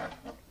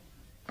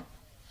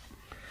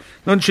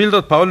 Nun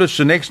schildert Paulus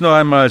zunächst noch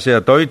einmal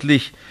sehr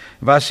deutlich,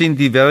 was sind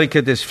die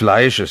Werke des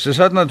Fleisches. Das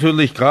hat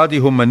natürlich gerade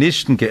die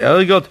Humanisten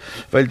geärgert,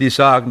 weil die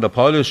sagen, der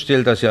Paulus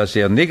stellt das ja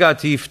sehr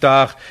negativ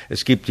dar.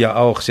 Es gibt ja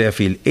auch sehr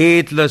viel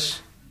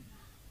Edles.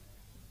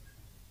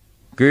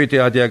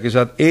 Goethe hat ja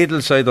gesagt,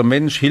 edel sei der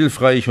Mensch,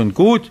 hilfreich und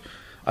gut.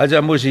 Also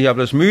er muss sich ja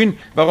bloß mühen.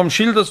 Warum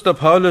schildert der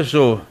Paulus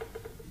so?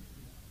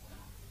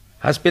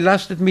 Das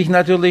belastet mich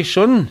natürlich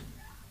schon,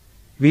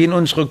 wie in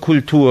unserer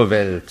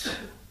Kulturwelt.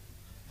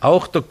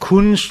 Auch der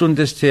Kunst und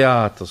des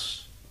Theaters.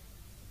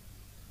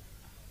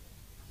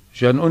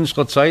 Ist ja in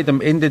unserer Zeit am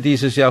Ende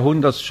dieses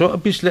Jahrhunderts schon ein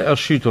bisschen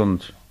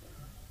erschütternd,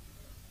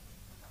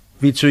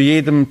 wie zu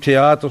jedem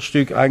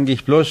Theaterstück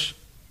eigentlich bloß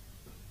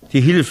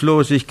die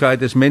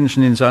Hilflosigkeit des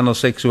Menschen in seiner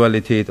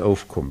Sexualität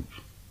aufkommt.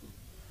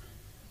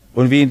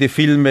 Und wie in den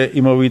Filmen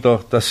immer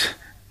wieder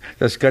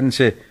das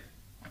Ganze,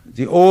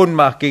 die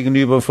Ohnmacht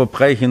gegenüber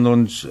Verbrechen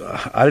und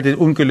all den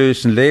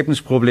ungelösten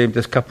Lebensproblemen,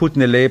 das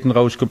kaputte Leben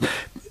rauskommt.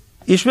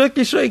 Ist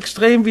wirklich so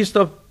extrem, wie es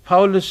der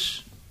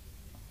Paulus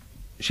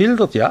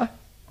schildert, ja?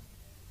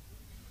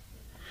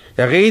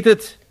 Er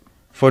redet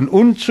von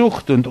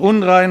Unzucht und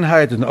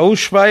Unreinheit und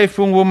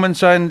Ausschweifung, wo man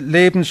sein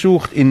Leben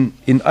sucht, in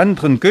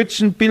anderen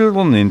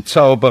Götzenbildern, in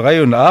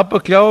Zauberei und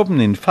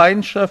Aberglauben, in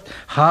Feindschaft,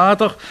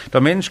 Hader.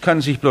 Der Mensch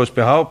kann sich bloß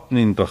behaupten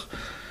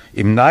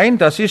im Nein.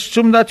 Das ist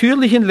zum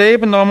natürlichen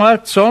Leben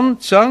normal.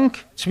 Zorn, Zank,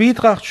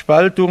 Zwietracht,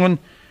 Spaltungen,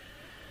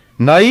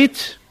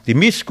 Neid, die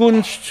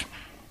Missgunst,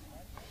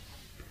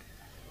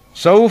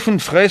 Saufen,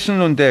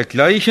 Fressen und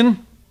dergleichen.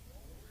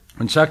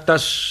 Und sagt,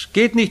 das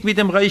geht nicht mit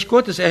dem Reich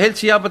Gottes. Er hält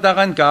sich aber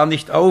daran gar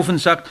nicht auf und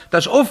sagt,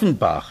 das ist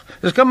offenbar.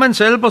 Das kann man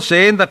selber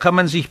sehen, da kann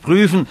man sich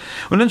prüfen.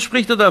 Und dann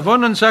spricht er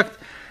davon und sagt,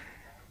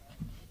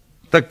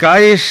 der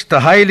Geist,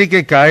 der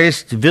Heilige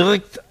Geist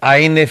wirkt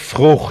eine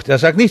Frucht. Er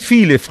sagt nicht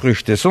viele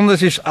Früchte, sondern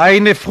es ist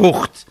eine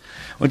Frucht.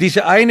 Und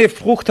diese eine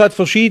Frucht hat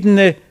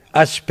verschiedene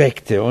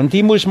Aspekte und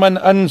die muss man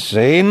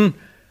ansehen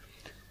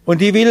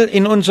und die will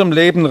in unserem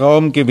Leben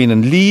Raum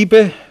gewinnen.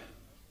 Liebe.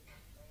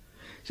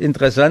 Es ist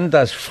interessant,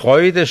 dass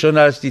Freude schon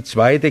als die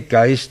zweite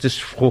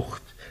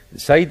Geistesfrucht,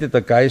 Seite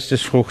der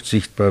Geistesfrucht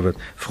sichtbar wird.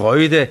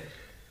 Freude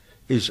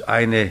ist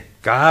eine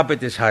Gabe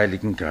des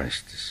Heiligen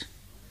Geistes.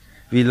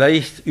 Wie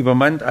leicht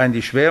übermannt einen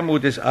die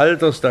Schwermut des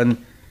Alters, dann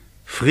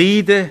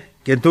Friede,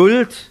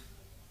 Geduld,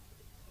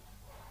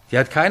 die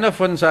hat keiner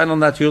von seiner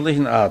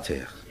natürlichen Art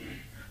her.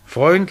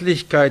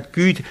 Freundlichkeit,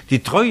 Güte, die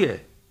Treue.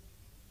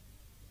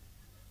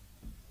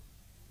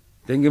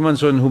 Denke mal an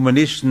so einen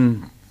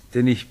Humanisten,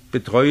 den ich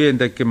betreue in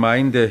der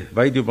Gemeinde,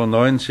 weit über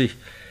 90,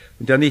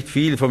 und der nicht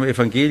viel vom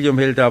Evangelium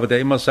hält, aber der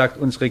immer sagt,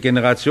 unsere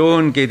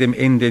Generation geht dem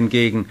Ende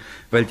entgegen,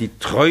 weil die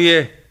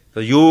Treue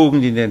der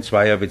Jugend in den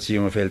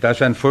Zweierbeziehungen fällt. Das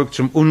ist ein Volk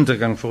zum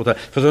Untergang verurteilt.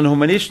 Für so einen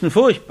Humanisten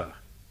furchtbar.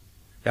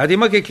 Er hat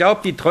immer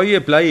geglaubt, die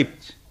Treue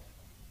bleibt.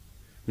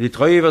 Und die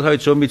Treue wird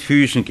heute so mit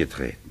Füßen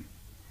getreten.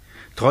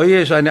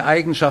 Treue ist eine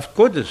Eigenschaft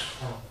Gottes,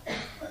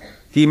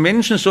 die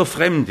Menschen so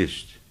fremd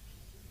ist.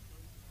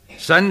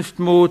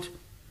 Sanftmut,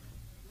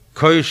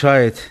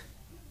 Keuschheit.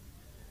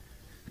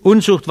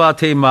 Unzucht war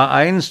Thema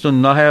 1 und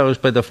nachher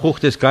ist bei der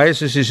Frucht des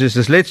Geistes ist es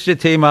das letzte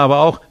Thema, aber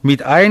auch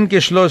mit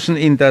eingeschlossen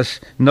in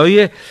das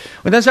Neue.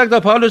 Und dann sagt der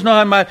Paulus noch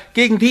einmal,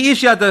 gegen die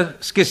ist ja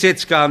das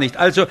Gesetz gar nicht.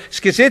 Also das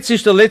Gesetz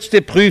ist der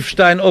letzte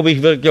Prüfstein, ob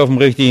ich wirklich auf dem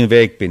richtigen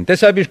Weg bin.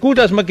 Deshalb ist gut,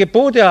 dass wir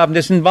Gebote haben.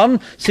 Das sind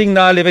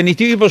Warnsignale. Wenn ich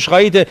die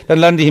überschreite, dann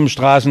lande ich im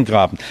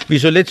Straßengraben. Wie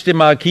so letzte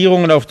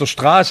Markierungen auf der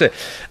Straße.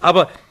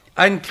 Aber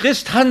ein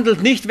Christ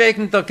handelt nicht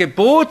wegen der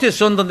Gebote,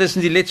 sondern das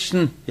sind die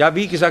letzten, ja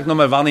wie gesagt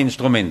nochmal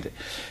Warninstrumente,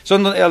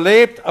 sondern er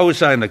lebt aus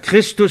seiner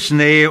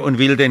Christusnähe und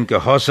will den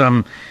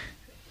Gehorsam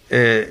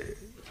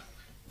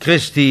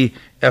Christi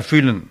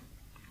erfüllen.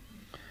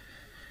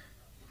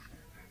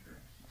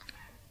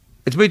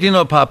 Jetzt möchte ich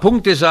noch ein paar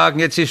Punkte sagen.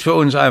 Jetzt ist für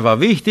uns einfach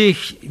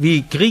wichtig,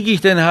 wie kriege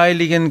ich den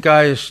Heiligen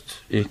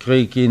Geist? Ich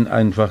kriege ihn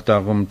einfach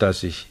darum,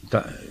 dass ich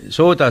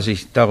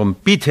darum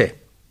bitte,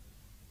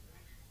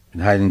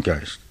 den Heiligen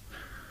Geist.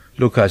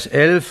 Lukas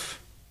 11,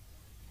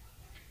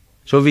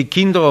 so wie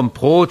Kinder um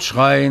Brot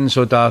schreien,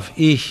 so darf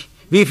ich,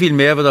 wie viel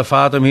mehr wird der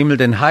Vater im Himmel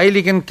den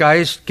Heiligen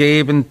Geist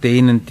geben,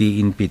 denen, die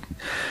ihn bitten.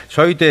 Es ist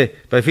heute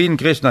bei vielen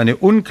Christen eine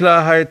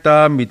Unklarheit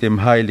da mit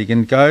dem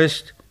Heiligen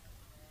Geist.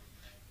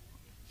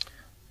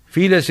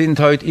 Viele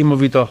sind heute immer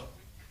wieder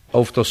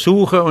auf der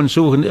Suche und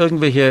suchen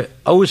irgendwelche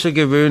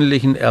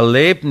außergewöhnlichen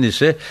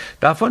Erlebnisse.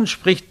 Davon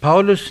spricht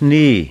Paulus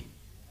nie.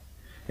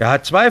 Er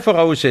hat zwei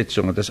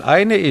Voraussetzungen. Das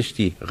eine ist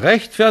die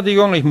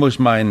Rechtfertigung. Ich muss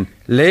mein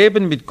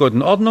Leben mit Gott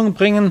in Ordnung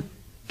bringen,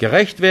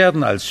 gerecht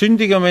werden als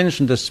sündiger Mensch.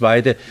 Und das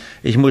zweite,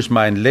 ich muss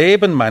mein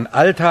Leben, mein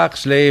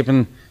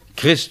Alltagsleben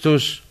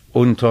Christus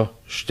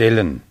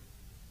unterstellen.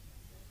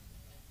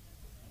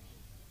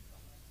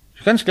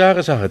 Das ist eine ganz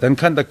klare Sache. Dann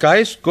kann der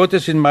Geist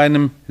Gottes in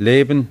meinem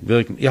Leben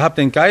wirken. Ihr habt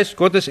den Geist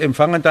Gottes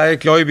empfangen, da ihr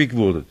gläubig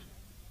wurdet.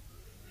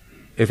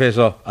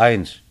 Epheser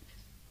 1.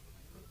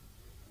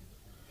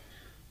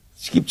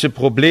 Es gibt ein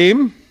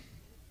Problem,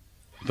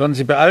 werden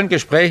Sie bei allen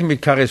Gesprächen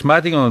mit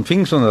Charismatikern und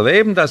Pfingstern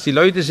erleben, dass die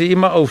Leute sich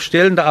immer auf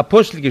Stellen der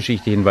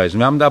Apostelgeschichte hinweisen.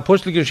 Wir haben in der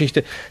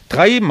Apostelgeschichte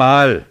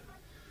 3-mal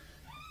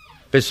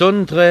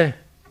besondere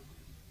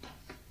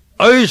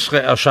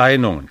äußere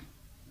Erscheinungen.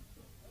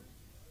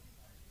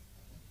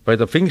 Bei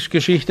der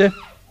Pfingstgeschichte,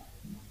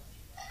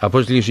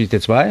 Apostelgeschichte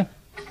 2,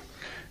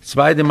 das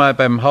zweite Mal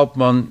beim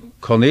Hauptmann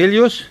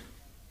Cornelius,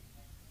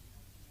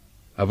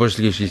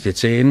 Apostelgeschichte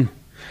 10,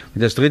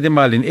 und das dritte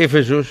Mal in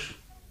Ephesus,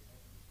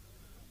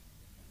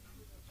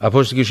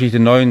 Apostelgeschichte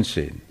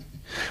 19.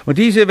 Und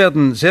diese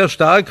werden sehr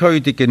stark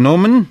heute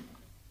genommen,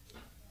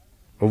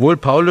 obwohl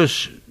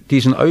Paulus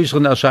diesen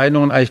äußeren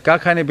Erscheinungen eigentlich gar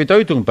keine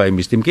Bedeutung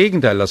beimisst. Im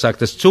Gegenteil, er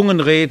sagt, das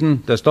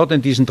Zungenreden, das dort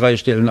in diesen 3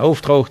 Stellen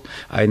auftaucht,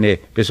 eine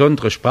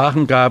besondere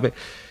Sprachengabe,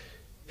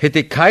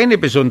 hätte keine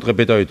besondere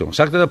Bedeutung.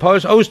 Sagte der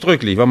Paulus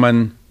ausdrücklich, wenn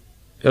man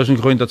 1.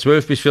 Korinther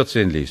 12 bis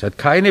 14 liest. Hat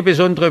keine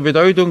besondere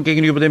Bedeutung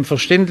gegenüber dem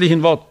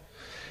verständlichen Wort.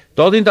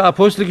 Dort in der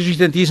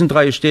Apostelgeschichte an diesen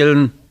 3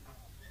 Stellen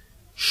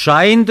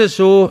scheint es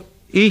so,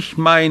 ich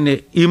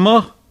meine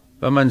immer,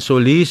 wenn man so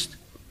liest,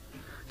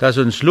 dass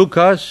uns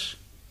Lukas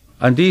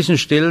an diesen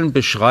Stellen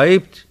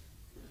beschreibt,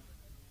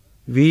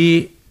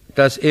 wie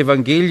das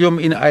Evangelium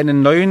in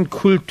einen neuen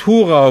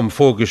Kulturraum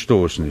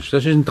vorgestoßen ist.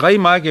 Das ist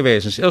 3-mal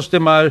gewesen. Das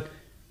erste Mal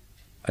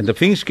an der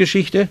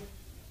Pfingstgeschichte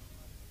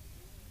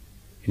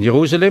in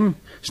Jerusalem,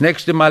 das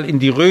nächste Mal in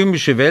die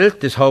römische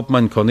Welt des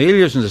Hauptmann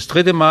Cornelius und das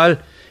 3.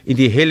 Mal in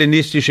die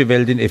hellenistische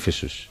Welt in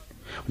Ephesus.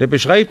 Und er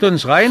beschreibt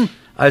uns rein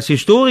als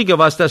Historiker,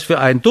 was das für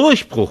ein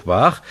Durchbruch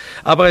war,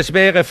 aber es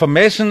wäre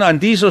vermessen, an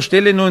dieser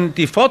Stelle nun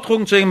die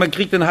Forderung zu sagen, man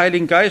kriegt den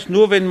Heiligen Geist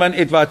nur, wenn man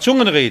etwa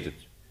Zungen redet.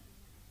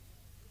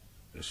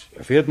 Das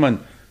erfährt man,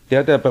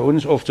 der bei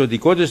uns oft so die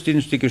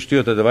Gottesdienste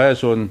gestört hat, da war ja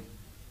so ein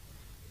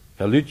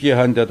Herr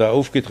Lütjehan, der da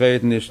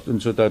aufgetreten ist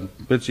und so dann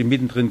plötzlich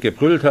mittendrin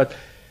gebrüllt hat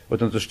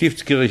oder in der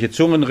Stiftskirche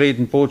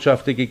Zungenreden,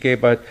 Botschaften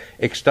gegeben hat,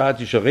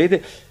 ekstatische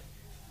Rede.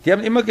 Die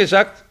haben immer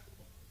gesagt,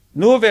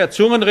 nur wer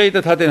Zungen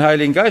redet, hat den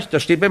Heiligen Geist.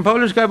 Das steht beim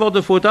Paulus kein Wort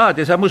davor da.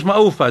 Deshalb muss man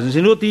aufpassen. Es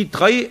sind nur die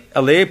 3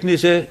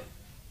 Erlebnisse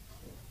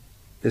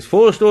des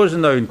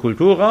vorstoßenden neuen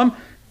Kulturraums,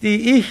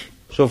 die ich,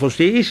 so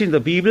verstehe ich es in der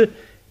Bibel,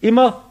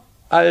 immer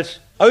als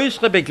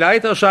äußere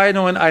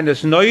Begleiterscheinungen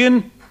eines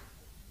neuen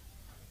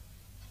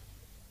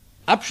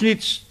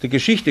Abschnitts der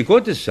Geschichte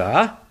Gottes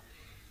sah.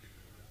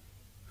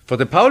 Für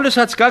den Paulus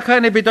hat es gar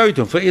keine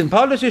Bedeutung. Für den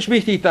Paulus ist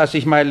wichtig, dass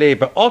ich mein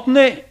Leben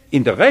ordne,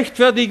 in der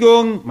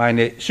Rechtfertigung,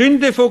 meine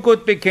Sünde vor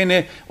Gott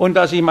bekenne und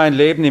dass ich mein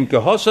Leben im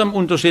Gehorsam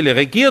unterstelle.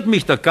 Regiert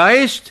mich der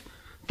Geist,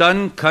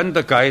 dann kann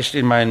der Geist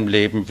in meinem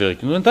Leben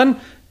wirken. Und dann,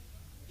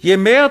 je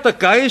mehr der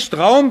Geist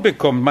Raum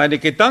bekommt, meine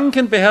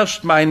Gedanken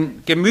beherrscht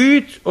mein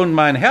Gemüt und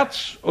mein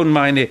Herz und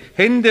meine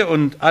Hände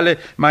und alle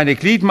meine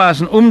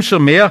Gliedmaßen, umso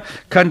mehr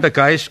kann der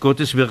Geist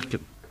Gottes wirken.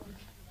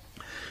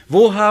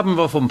 Wo haben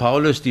wir von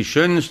Paulus die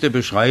schönste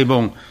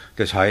Beschreibung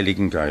des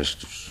Heiligen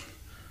Geistes?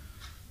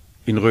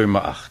 In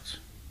Römer 8.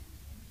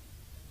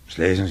 Das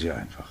lesen Sie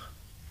einfach.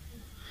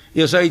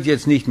 Ihr seid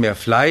jetzt nicht mehr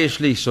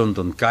fleischlich,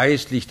 sondern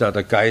geistlich, da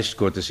der Geist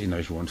Gottes in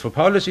euch wohnt. Für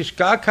Paulus ist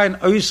gar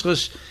kein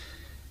Äußeres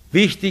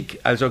wichtig,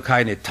 also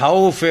keine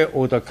Taufe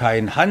oder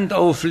kein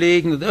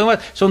Handauflegen oder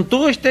irgendwas, sondern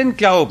durch den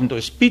Glauben,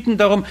 durchs Bitten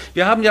darum.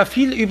 Wir haben ja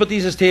viel über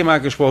dieses Thema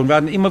gesprochen, wir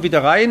werden immer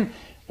wieder rein.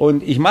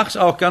 Und ich mache es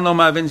auch gern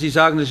nochmal, wenn Sie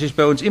sagen, das ist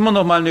bei uns immer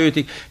noch mal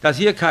nötig, dass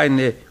hier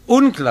keine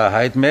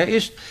Unklarheit mehr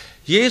ist.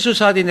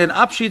 Jesus hat in den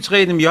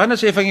Abschiedsreden im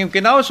Johannesevangelium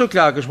genauso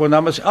klar gesprochen,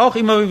 haben wir es auch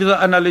immer wieder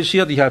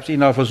analysiert. Ich habe es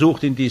Ihnen auch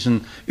versucht, in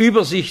diesen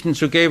Übersichten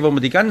zu geben, wo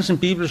wir die ganzen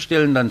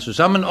Bibelstellen dann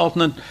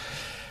zusammenordnen.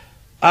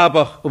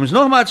 Aber um es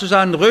nochmal zu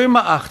sagen,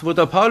 Römer 8, wo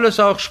der Paulus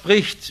auch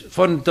spricht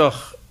von der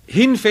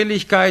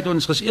Hinfälligkeit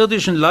unseres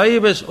irdischen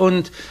Leibes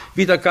und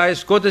wie der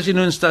Geist Gottes in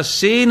uns das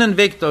Sehnen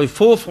weckt, die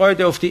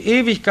Vorfreude auf die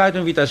Ewigkeit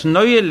und wie das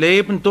neue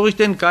Leben durch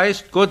den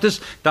Geist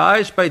Gottes da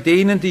ist bei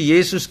denen, die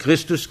Jesus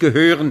Christus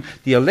gehören,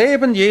 die ihr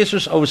Leben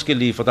Jesus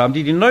ausgeliefert haben,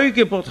 die die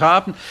Neugeburt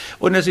haben.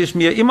 Und es ist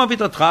mir immer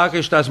wieder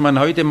tragisch, dass man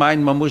heute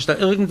meint, man muss da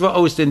irgendwo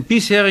aus den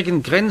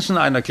bisherigen Grenzen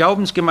einer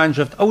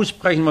Glaubensgemeinschaft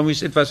ausbrechen, man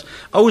muss etwas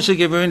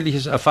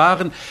Außergewöhnliches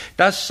erfahren.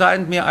 Das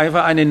scheint mir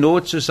einfach eine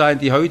Not zu sein,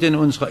 die heute in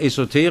unserer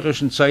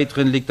esoterischen Zeit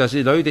drin liegt, dass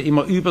die Leute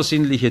immer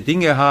übersinnliche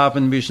Dinge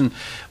haben müssen.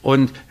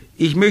 Und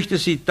ich möchte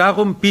Sie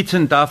darum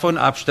bitten, davon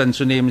Abstand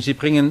zu nehmen. Sie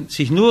bringen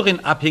sich nur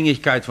in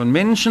Abhängigkeit von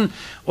Menschen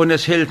und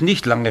es hält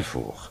nicht lange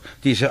vor.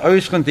 Diese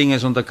äußeren Dinge,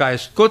 sondern der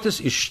Geist Gottes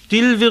ist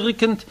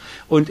stillwirkend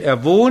und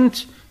er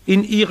wohnt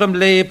in ihrem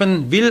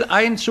Leben, will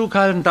Einzug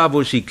halten, da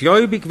wo sie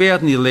gläubig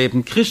werden, ihr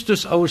Leben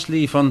Christus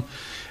ausliefern.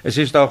 Es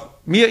ist auch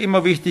mir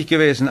immer wichtig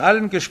gewesen, in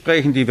allen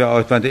Gesprächen, die wir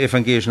auch bei der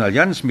Evangelischen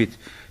Allianz mit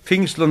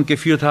Pfingstlern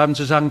geführt haben,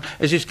 zu sagen,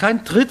 es ist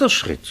kein dritter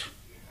Schritt,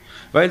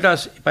 weil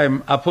das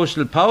beim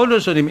Apostel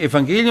Paulus und im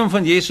Evangelium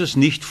von Jesus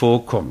nicht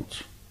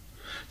vorkommt.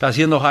 Dass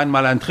hier noch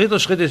einmal ein dritter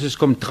Schritt ist, es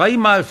kommt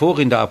 3-mal vor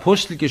in der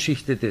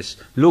Apostelgeschichte des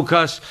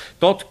Lukas.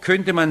 Dort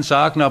könnte man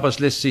sagen, aber es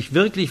lässt sich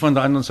wirklich von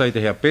der anderen Seite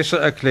her besser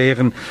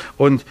erklären.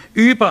 Und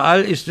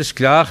überall ist es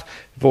klar,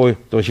 wo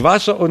durch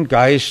Wasser und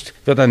Geist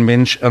wird ein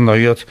Mensch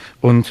erneuert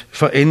und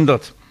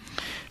verändert.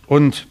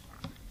 Und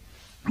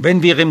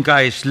wenn wir im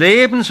Geist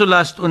leben, so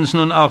lasst uns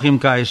nun auch im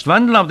Geist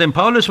wandeln. Aber dem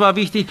Paulus war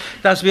wichtig,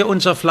 dass wir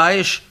unser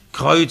Fleisch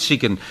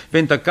kreuzigen.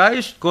 Wenn der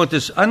Geist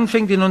Gottes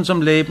anfängt in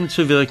unserem Leben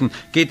zu wirken,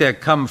 geht der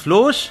Kampf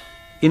los,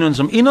 in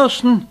unserem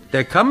Innersten,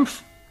 der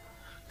Kampf,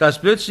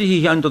 dass plötzlich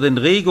ich unter den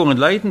Regungen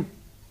leiden.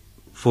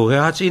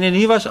 Vorher hat es ihnen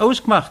nie was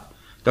ausgemacht.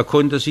 Da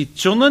konnte sie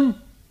zürnen,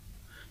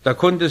 da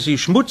konnte sie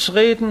Schmutz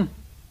reden.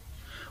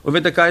 Und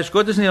wenn der Geist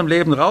Gottes in ihrem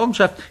Leben Raum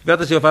schafft,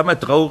 werden sie auf einmal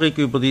traurig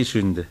über die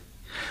Sünde.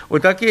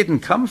 Und da geht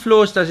ein Kampf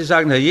los, dass sie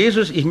sagen, Herr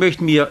Jesus, ich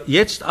möchte mir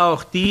jetzt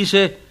auch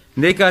diese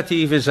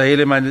negative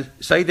Seite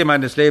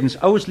meines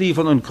Lebens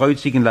ausliefern und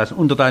kreuzigen lassen,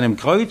 unter deinem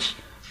Kreuz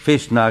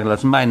festnageln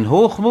lassen, meinen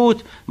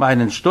Hochmut,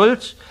 meinen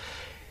Stolz.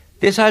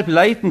 Deshalb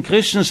leiden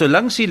Christen,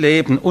 solange sie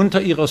leben,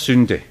 unter ihrer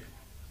Sünde.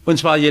 Und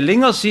zwar je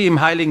länger sie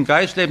im Heiligen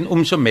Geist leben,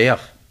 umso mehr.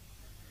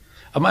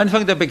 Am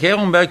Anfang der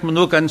Bekehrung merkt man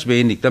nur ganz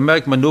wenig, da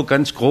merkt man nur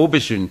ganz grobe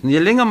Sünden. Je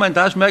länger man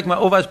das merkt man,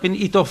 oh, was bin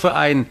ich doch für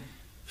ein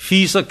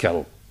fieser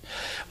Kerl.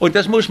 Und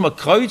das muss man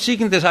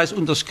kreuzigen, das heißt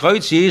unter das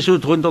Kreuz Jesu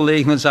drunter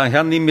legen und sagen,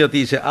 Herr, nimm mir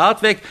diese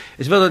Art weg.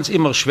 Es wird uns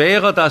immer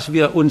schwerer, dass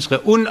wir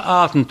unsere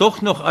Unarten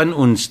doch noch an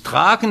uns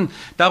tragen.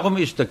 Darum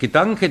ist der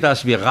Gedanke,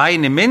 dass wir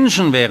reine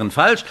Menschen wären,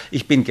 falsch.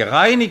 Ich bin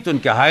gereinigt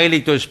und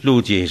geheiligt durchs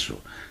Blut Jesu.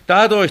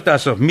 Dadurch,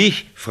 dass er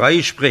mich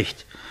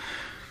freispricht.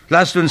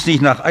 Lasst uns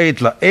nicht nach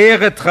eitler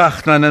Ehre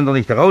trachten, einander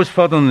nicht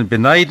herausfordern und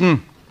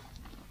beneiden.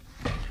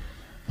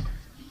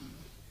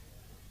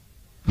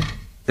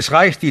 Es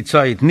reicht die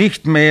Zeit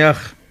nicht mehr.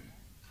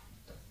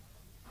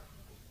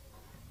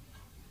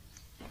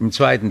 Im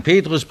 2.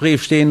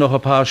 Petrusbrief stehen noch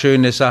ein paar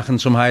schöne Sachen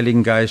zum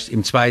Heiligen Geist.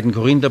 Im 2.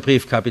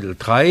 Korintherbrief, Kapitel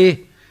 3,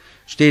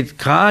 steht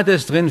gerade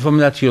drin vom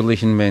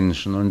natürlichen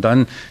Menschen. Und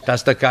dann,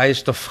 dass der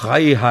Geist der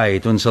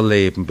Freiheit unser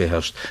Leben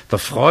beherrscht, der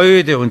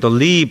Freude und der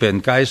Liebe,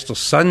 ein Geist der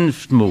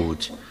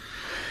Sanftmut.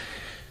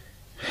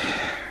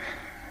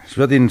 Es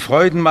wird Ihnen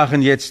Freuden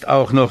machen, jetzt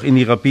auch noch in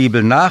Ihrer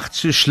Bibel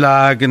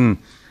nachzuschlagen.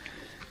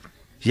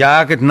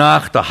 Jaget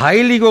nach der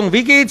Heiligung.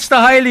 Wie geht's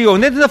der Heiligung?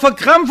 Nicht in der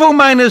Verkrampfung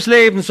meines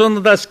Lebens,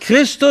 sondern dass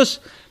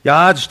Christus,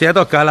 ja, das steht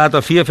doch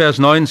Galater 4, Vers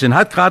 19,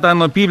 hat gerade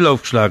einer Bibel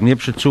aufgeschlagen, ich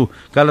habe schon zu,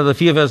 Galater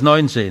 4, Vers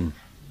 19.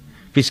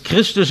 Bis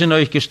Christus in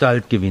euch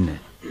Gestalt gewinne.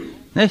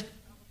 Nicht?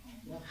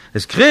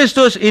 Dass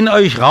Christus in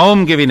euch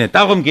Raum gewinne,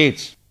 darum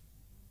geht's.